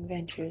Nothing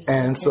Ventures.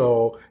 And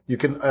so you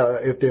can,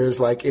 if there's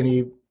like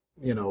any,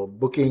 you know,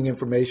 booking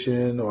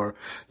information or,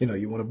 you know,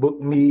 you want to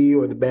book me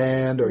or the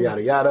band or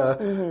yada,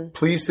 yada,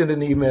 please send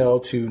an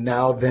email to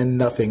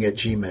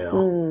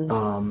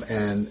nowthennothing@gmail.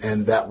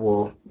 And that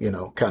will, you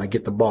know, kind of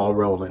get the ball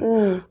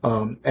rolling.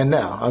 And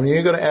now, I mean,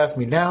 you're going to ask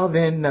me now,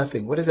 then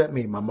nothing. What does that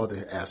mean? My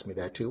mother asked me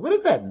that too. What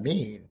does that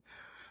mean?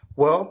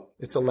 Well,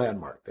 it's a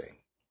landmark thing.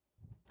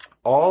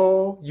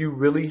 All you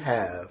really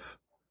have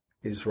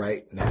is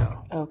right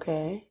now.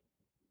 Okay.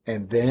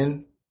 And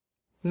then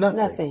nothing.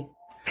 Nothing.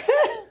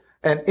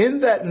 And in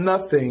that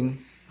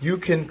nothing, you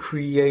can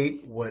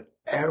create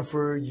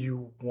whatever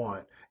you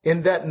want.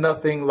 In that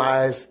nothing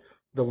lies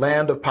the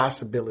land of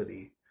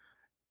possibility.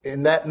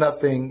 In that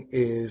nothing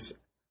is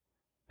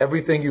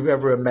everything you've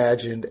ever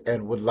imagined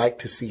and would like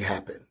to see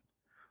happen.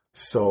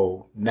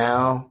 So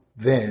now,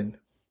 then,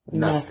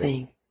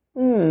 nothing.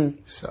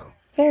 So.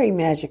 Very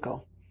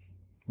magical.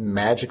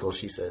 Magical,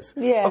 she says.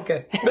 Yeah.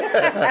 Okay.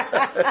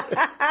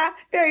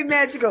 Very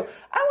magical.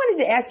 I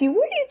wanted to ask you,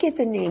 where do you get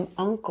the name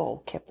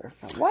Uncle Kipper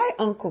from? Why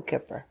Uncle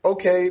Kipper?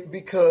 Okay,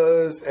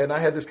 because, and I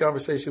had this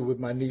conversation with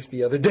my niece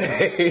the other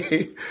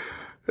day.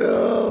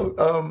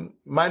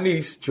 My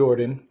niece,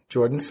 Jordan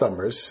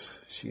Summers,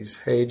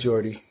 hey,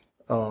 Jordy.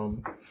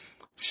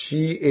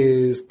 She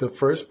is the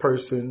first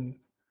person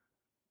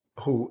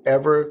who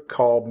ever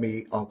called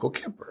me Uncle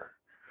Kipper.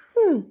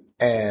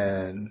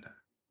 And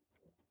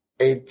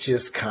it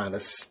just kind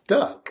of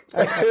stuck.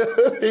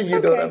 Okay.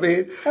 You know what I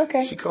mean?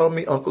 Okay. She called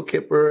me Uncle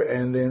Kipper.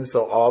 And then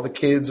so all the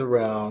kids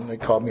around, they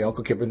called me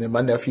Uncle Kipper. And then my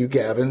nephew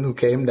Gavin, who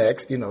came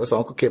next, you know, it's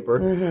Uncle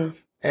Kipper.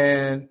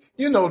 And,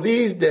 you know,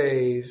 these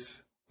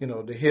days, you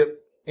know, the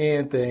hip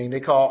end thing, they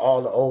call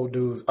all the old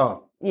dudes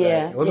Unc.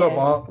 Yeah. Right? What's up,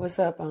 Unc? What's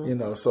up, Unc? You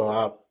know,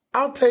 so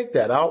I'll take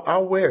that.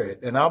 I'll wear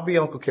it and I'll be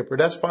Uncle Kipper.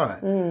 That's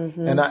fine.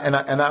 And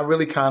I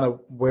really kind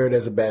of wear it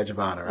as a badge of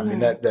honor. I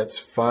mean, that's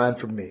fine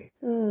for me.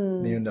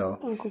 You know,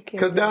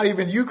 because now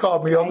even you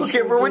call me Uncle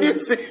Kipper when you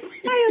see me.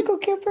 Hi, Uncle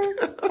Kipper.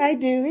 I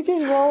do. It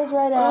just rolls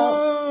right out.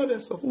 Oh,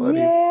 that's so funny.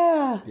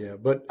 Yeah. Yeah.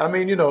 But I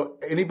mean, you know,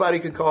 anybody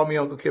can call me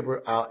Uncle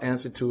Kipper. I'll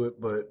answer to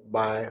it. But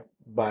by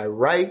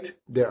right,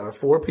 there are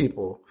 4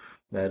 people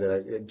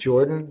that,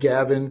 Jordan,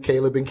 Gavin,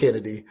 Caleb, and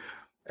Kennedy.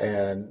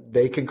 And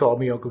they can call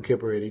me Uncle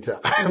Kipper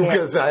anytime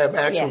because I am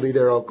actually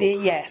their uncle.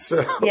 Yes.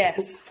 So.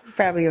 Yes.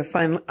 Probably a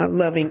fun,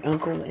 loving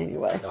uncle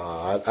anyway.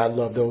 I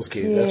love those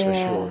kids. That's for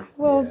sure.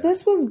 Well,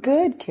 this was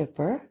good,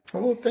 Kipper.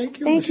 Oh, thank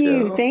you, Thank Michelle.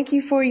 you. Thank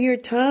you for your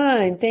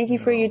time. Thank you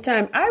for your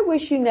time. I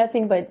wish you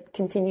nothing but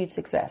continued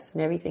success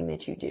in everything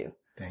that you do.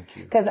 Thank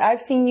you. Because I've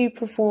seen you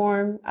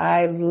perform.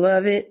 I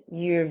love it.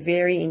 You're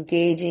very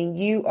engaging.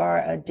 You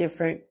are a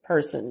different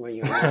person when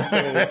you're on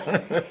the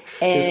stage.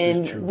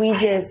 And we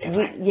just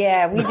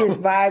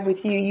vibe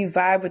with you. You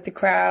vibe with the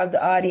crowd,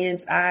 the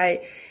audience.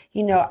 I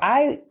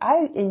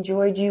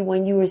enjoyed you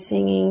when you were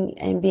singing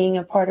and being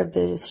a part of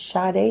the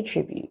Sade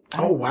tribute.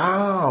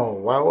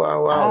 Wow.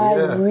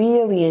 I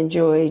really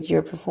enjoyed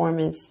your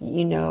performance,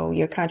 you know,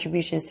 your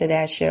contributions to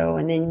that show.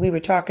 And then we were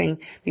talking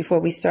before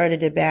we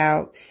started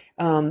about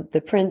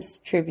the Prince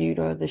tribute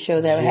or the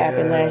show that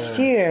happened last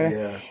year.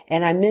 Yeah.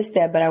 And I missed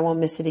that, but I won't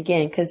miss it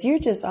again because you're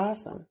just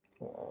awesome.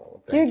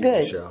 Oh, you're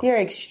good. Michelle. You're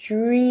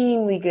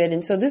extremely good.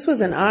 And so this was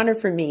an honor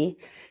for me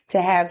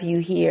to have you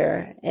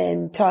here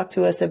and talk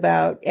to us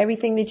about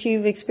everything that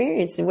you've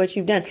experienced and what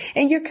you've done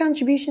and your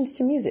contributions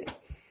to music.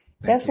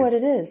 That's what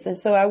it is. And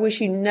so I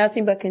wish you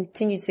nothing but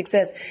continued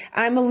success.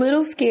 I'm a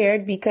little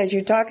scared because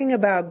you're talking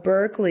about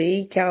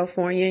Berkeley,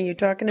 California. You're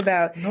talking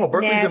about No,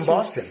 Berkeley's in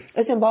Boston.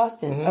 It's in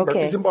Boston. Okay.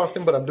 Berkeley's in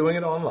Boston, but I'm doing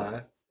it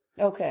online.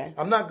 Okay.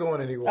 I'm not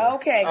going anywhere.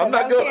 Okay. I'm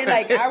not going.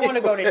 Like, I want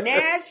to go to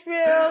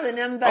Nashville, and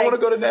I'm like, I want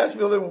to go to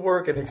Nashville and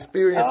work and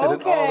experience it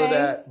and all of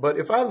that. But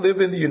if I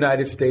live in the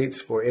United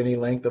States for any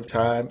length of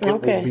time, it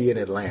will be in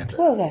Atlanta.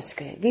 Well, that's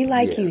good. We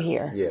like you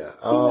here. Yeah.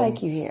 We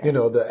like you here. You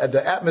know,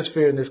 the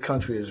atmosphere in this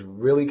country is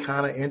really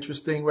kind of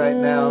interesting right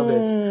now.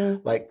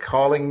 That's like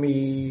calling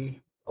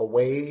me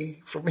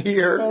away from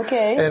here.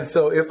 Okay. And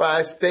so if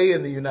I stay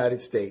in the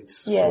United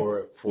States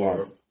for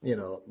you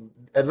know,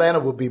 Atlanta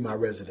will be my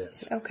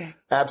residence. Okay.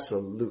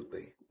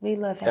 Absolutely. We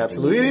love having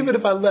Absolutely. you. And even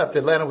if I left,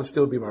 Atlanta would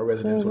still be my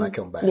residence when I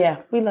come back. Yeah.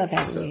 We love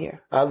having you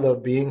here. I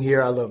love being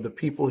here. I love the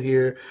people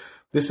here.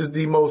 This is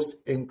the most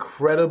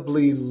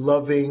incredibly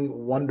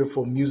loving,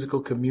 wonderful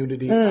musical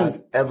community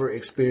I've ever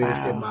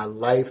experienced in my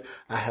life.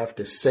 I have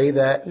to say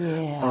that.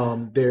 Yeah.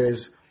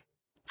 There's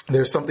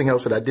something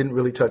else that I didn't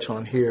really touch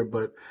on here,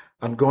 but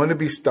I'm going to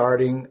be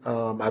starting.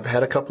 I've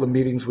had a couple of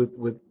meetings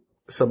with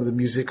some of the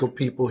musical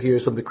people here,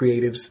 some of the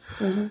creatives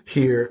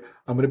here.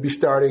 I'm going to be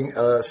starting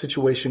a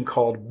situation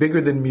called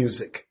Bigger Than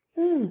Music,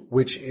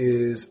 which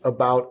is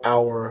about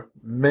our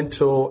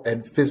mental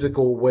and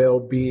physical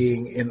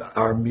well-being in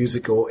our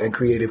musical and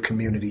creative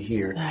community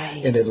here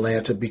in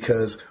Atlanta,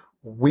 because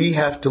we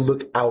have to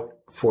look out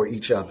for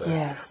each other.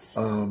 Yes.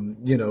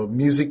 You know,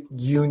 musician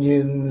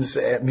unions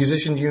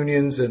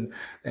and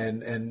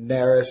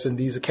NARIS and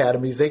these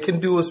academies, they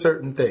can do a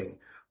certain thing,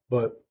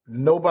 but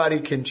nobody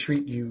can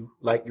treat you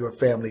like your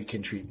family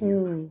can treat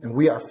you. And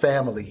we are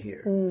family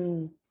here.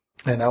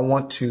 And I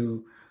want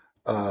to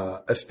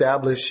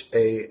establish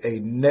a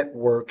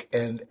network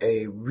and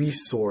a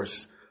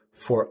resource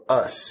for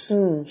us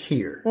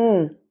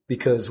here.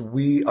 Because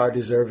we are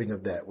deserving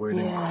of that. We're an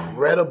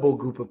incredible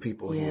group of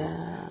people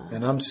here.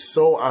 And I'm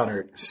so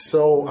honored.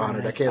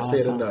 I can't say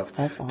it enough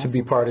to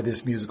be part of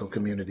this musical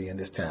community in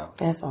this town.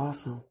 That's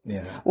awesome.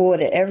 Yeah. Well,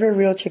 whatever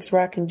Real Chicks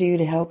Rock can do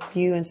to help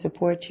you and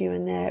support you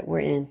in that,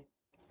 we're in.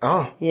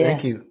 Oh,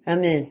 thank you.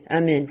 I'm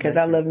in because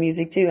I love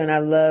music too. And I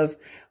love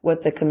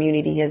what the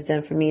community has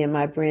done for me and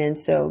my brand.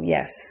 So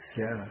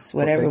yes,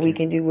 whatever we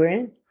can do, we're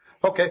in.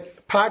 Okay.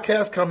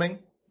 Podcast coming.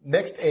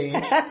 Next Age.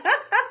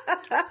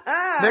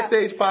 Next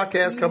Age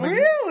podcast coming.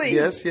 Really?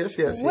 Yes.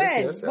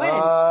 When?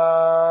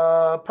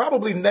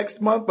 Probably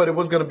next month, but it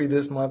was going to be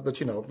this month. But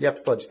you know, you have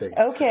to fudge things.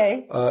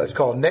 Okay. It's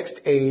called Next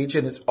Age,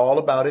 and it's all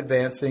about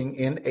advancing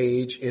in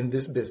age in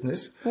this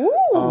business.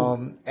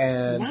 Ooh.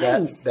 And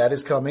that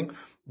is coming.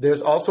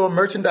 There's also a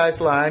merchandise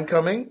line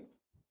coming.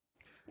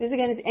 Is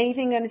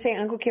anything going to say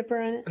Uncle Kipper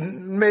on it?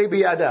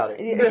 Maybe, I doubt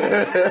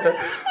it.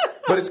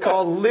 But it's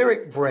called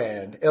Lyric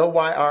Brand,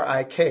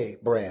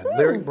 Lyrik brand,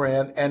 Lyric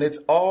Brand. And it's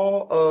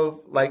all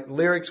of like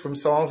lyrics from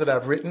songs that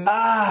I've written.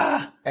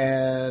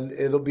 And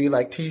it'll be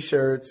like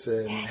t-shirts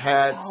and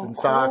hats and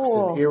socks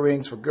and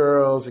earrings for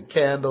girls and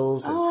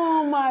candles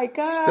and my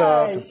gosh,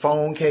 stuff and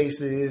phone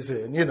cases.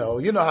 And you know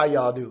how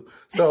y'all do.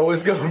 So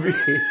it's going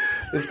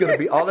to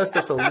be all that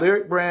stuff. So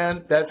Lyric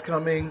Brand, that's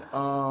coming.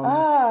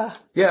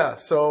 Yeah.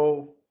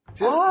 So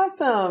just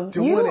awesome.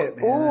 Doing it,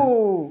 man.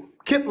 Ooh.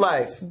 Kip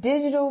Life.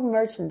 Digital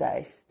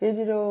merchandise.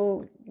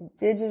 Digital,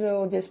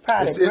 just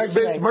product.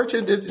 It's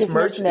merchandise.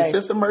 It's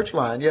just a merch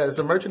line. Yeah, it's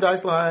a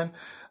merchandise line.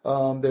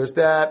 There's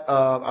that.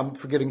 I'm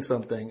forgetting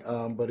something,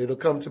 but it'll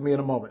come to me in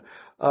a moment.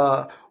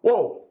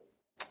 Whoa.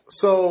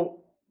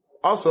 So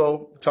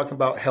also talking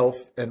about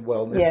health and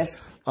wellness.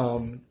 Yes.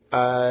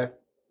 I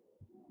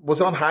was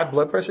on high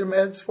blood pressure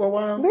meds for a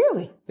while.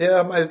 Really?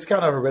 Yeah, it's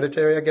kind of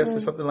hereditary, I guess, or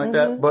something like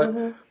that.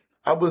 But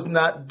I was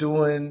not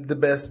doing the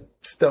best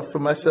stuff for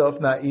myself,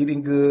 not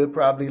eating good,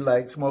 probably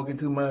like smoking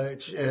too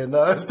much and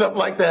stuff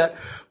like that.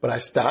 But I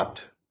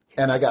stopped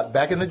and I got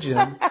back in the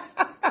gym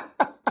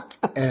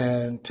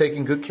and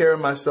taking good care of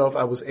myself.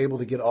 I was able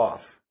to get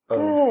off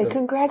of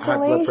congratulations. high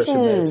blood pressure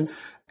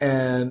meds.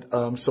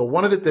 And so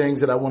one of the things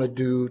that I want to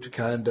do to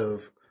kind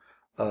of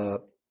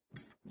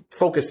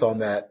focus on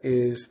that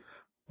is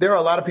there are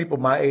a lot of people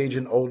my age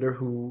and older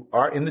who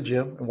are in the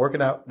gym and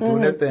working out,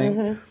 doing their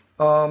thing.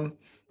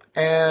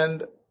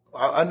 And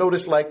I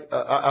noticed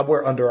I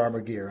wear Under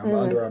Armour gear. I'm an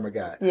Under Armour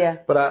guy. Yeah.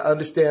 But I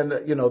understand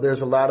that,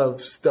 there's a lot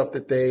of stuff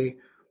that they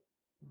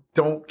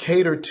don't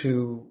cater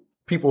to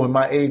people in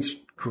my age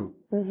group,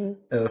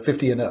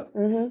 50 and up.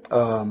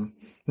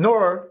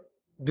 Nor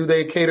do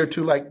they cater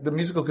to like the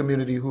musical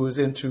community who is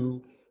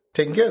into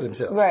taking care of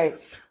themselves. Right.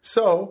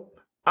 So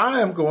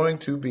I am going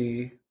to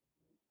be,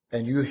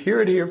 and you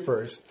hear it here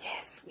first,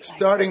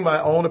 starting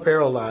my own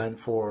apparel line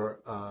for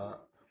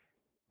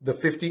the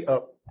 50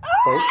 up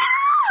folks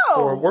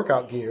for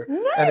workout gear.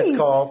 Nice. And it's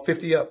called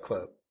 50 Up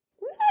Club.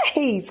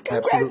 Nice.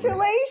 Congratulations.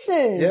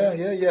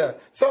 Absolutely. Yeah.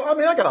 So,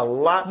 I got a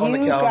lot on the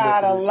calendar. You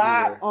got a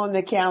lot on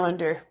the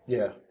calendar.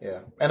 Yeah.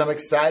 And I'm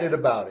excited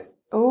about it.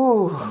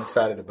 Ooh. I'm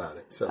excited about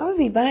it. So I'm going to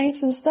be buying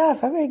some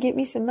stuff. I better get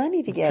me some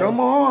money together. Come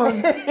on.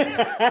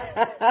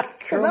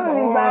 Because I'm going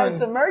to be buying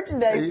some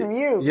merchandise from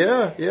you.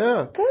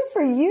 Yeah. Good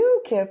for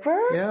you, Kipper.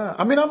 Yeah.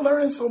 I'm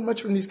learning so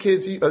much from these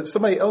kids.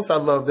 Somebody else I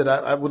love that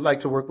I would like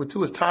to work with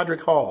too is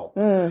Todrick Hall.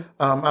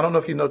 I don't know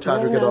if you know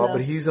Todrick at all,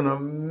 but he's an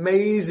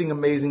amazing,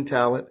 amazing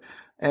talent.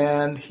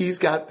 And he's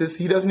got this,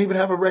 he doesn't even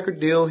have a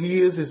record deal.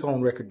 He is his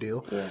own record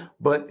deal. Yeah.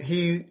 But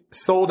he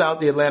sold out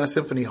the Atlanta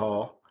Symphony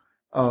Hall.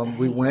 Nice.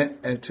 We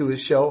went into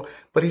his show,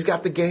 but he's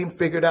got the game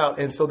figured out.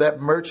 And so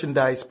that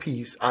merchandise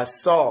piece, I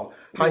saw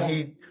how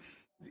he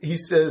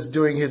says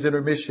during his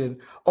intermission,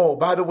 oh,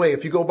 by the way,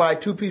 if you go buy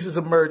 2 pieces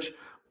of merch,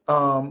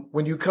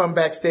 when you come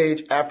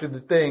backstage after the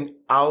thing,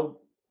 I'll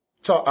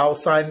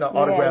sign the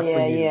autograph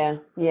for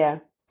you. Yeah.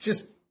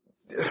 Just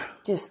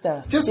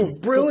stuff.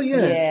 Just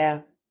brilliant.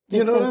 Yeah.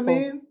 You know what I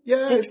mean?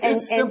 Yeah,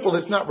 it's simple.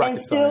 It's not rocket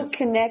science. And still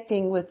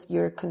connecting with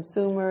your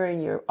consumer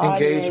and your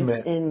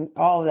audience and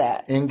all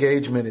that.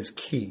 Engagement is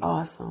key.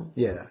 Awesome.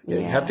 Yeah. You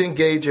have to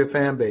engage your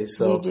fan base.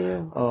 So, you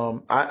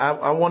do.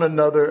 I want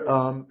another,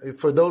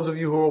 for those of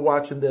you who are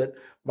watching that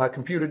my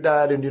computer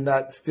died and you're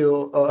not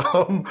still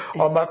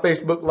on my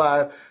Facebook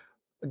Live,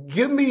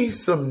 give me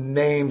some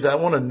names. I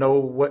want to know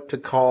what to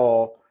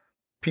call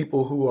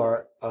people who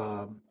are,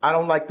 I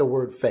don't like the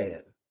word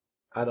fan.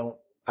 I don't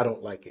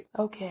like it.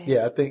 Okay.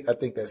 Yeah, I think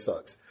that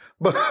sucks.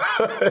 But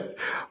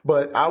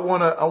I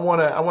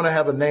wanna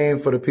have a name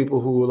for the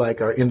people who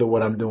like are into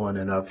what I'm doing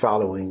and are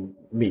following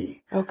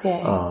me.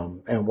 Okay.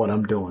 And what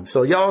I'm doing.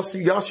 So y'all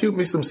shoot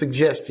me some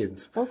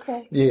suggestions.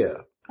 Okay. Yeah.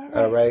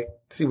 All right.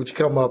 See what you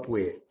come up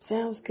with.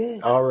 Sounds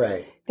good. All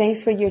right.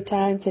 Thanks for your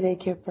time today,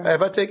 Kipper.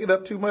 Have I taken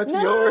up too much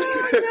of yours?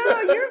 No,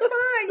 you're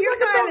fine. You're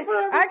fine.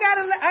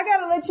 I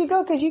gotta let you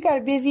go because you got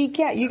a busy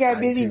day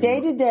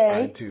to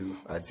day. I do.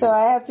 So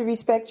I have to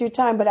respect your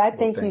time. But I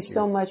thank you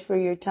so much for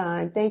your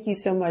time. Thank you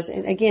so much.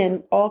 And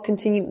again,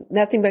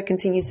 nothing but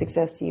continued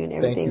success to you and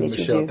everything that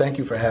Michelle. you do. Thank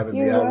you for having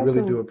me. You're welcome. I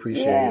really do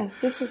appreciate it.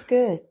 This was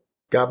good.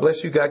 God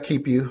bless you. God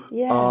keep you.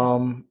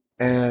 Yeah.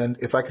 And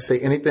if I could say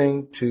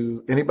anything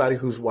to anybody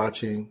who's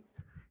watching,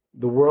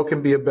 the world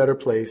can be a better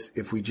place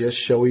if we just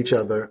show each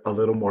other a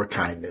little more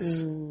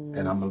kindness.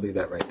 And I'm going to leave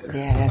that right there.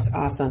 Yeah, that's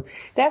awesome.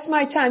 That's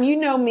my time. You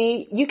know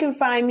me. You can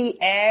find me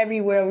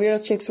everywhere. Real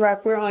Chicks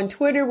Rock. We're on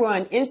Twitter. We're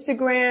on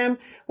Instagram.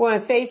 We're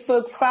on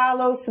Facebook.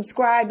 Follow,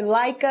 subscribe,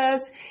 like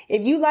us.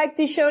 If you like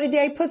this show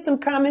today, put some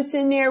comments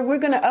in there. We're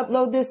going to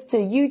upload this to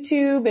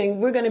YouTube and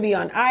we're going to be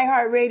on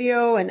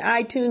iHeartRadio and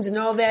iTunes and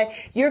all that.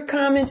 Your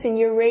comments and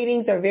your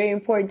ratings are very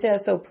important to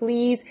us. So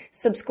please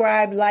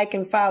subscribe, like,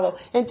 and follow.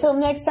 Until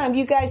next time,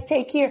 you guys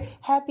take care.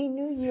 Happy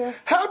New Year.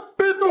 Happy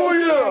New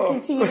Year.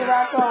 Continue to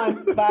rock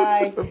on. Bye.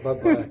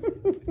 Bye-bye.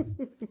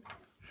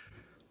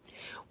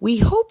 We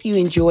hope you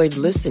enjoyed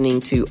listening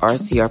to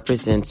RCR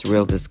Presents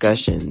Real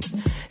Discussions.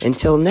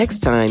 Until next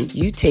time,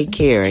 you take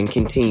care and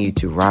continue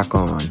to rock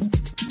on.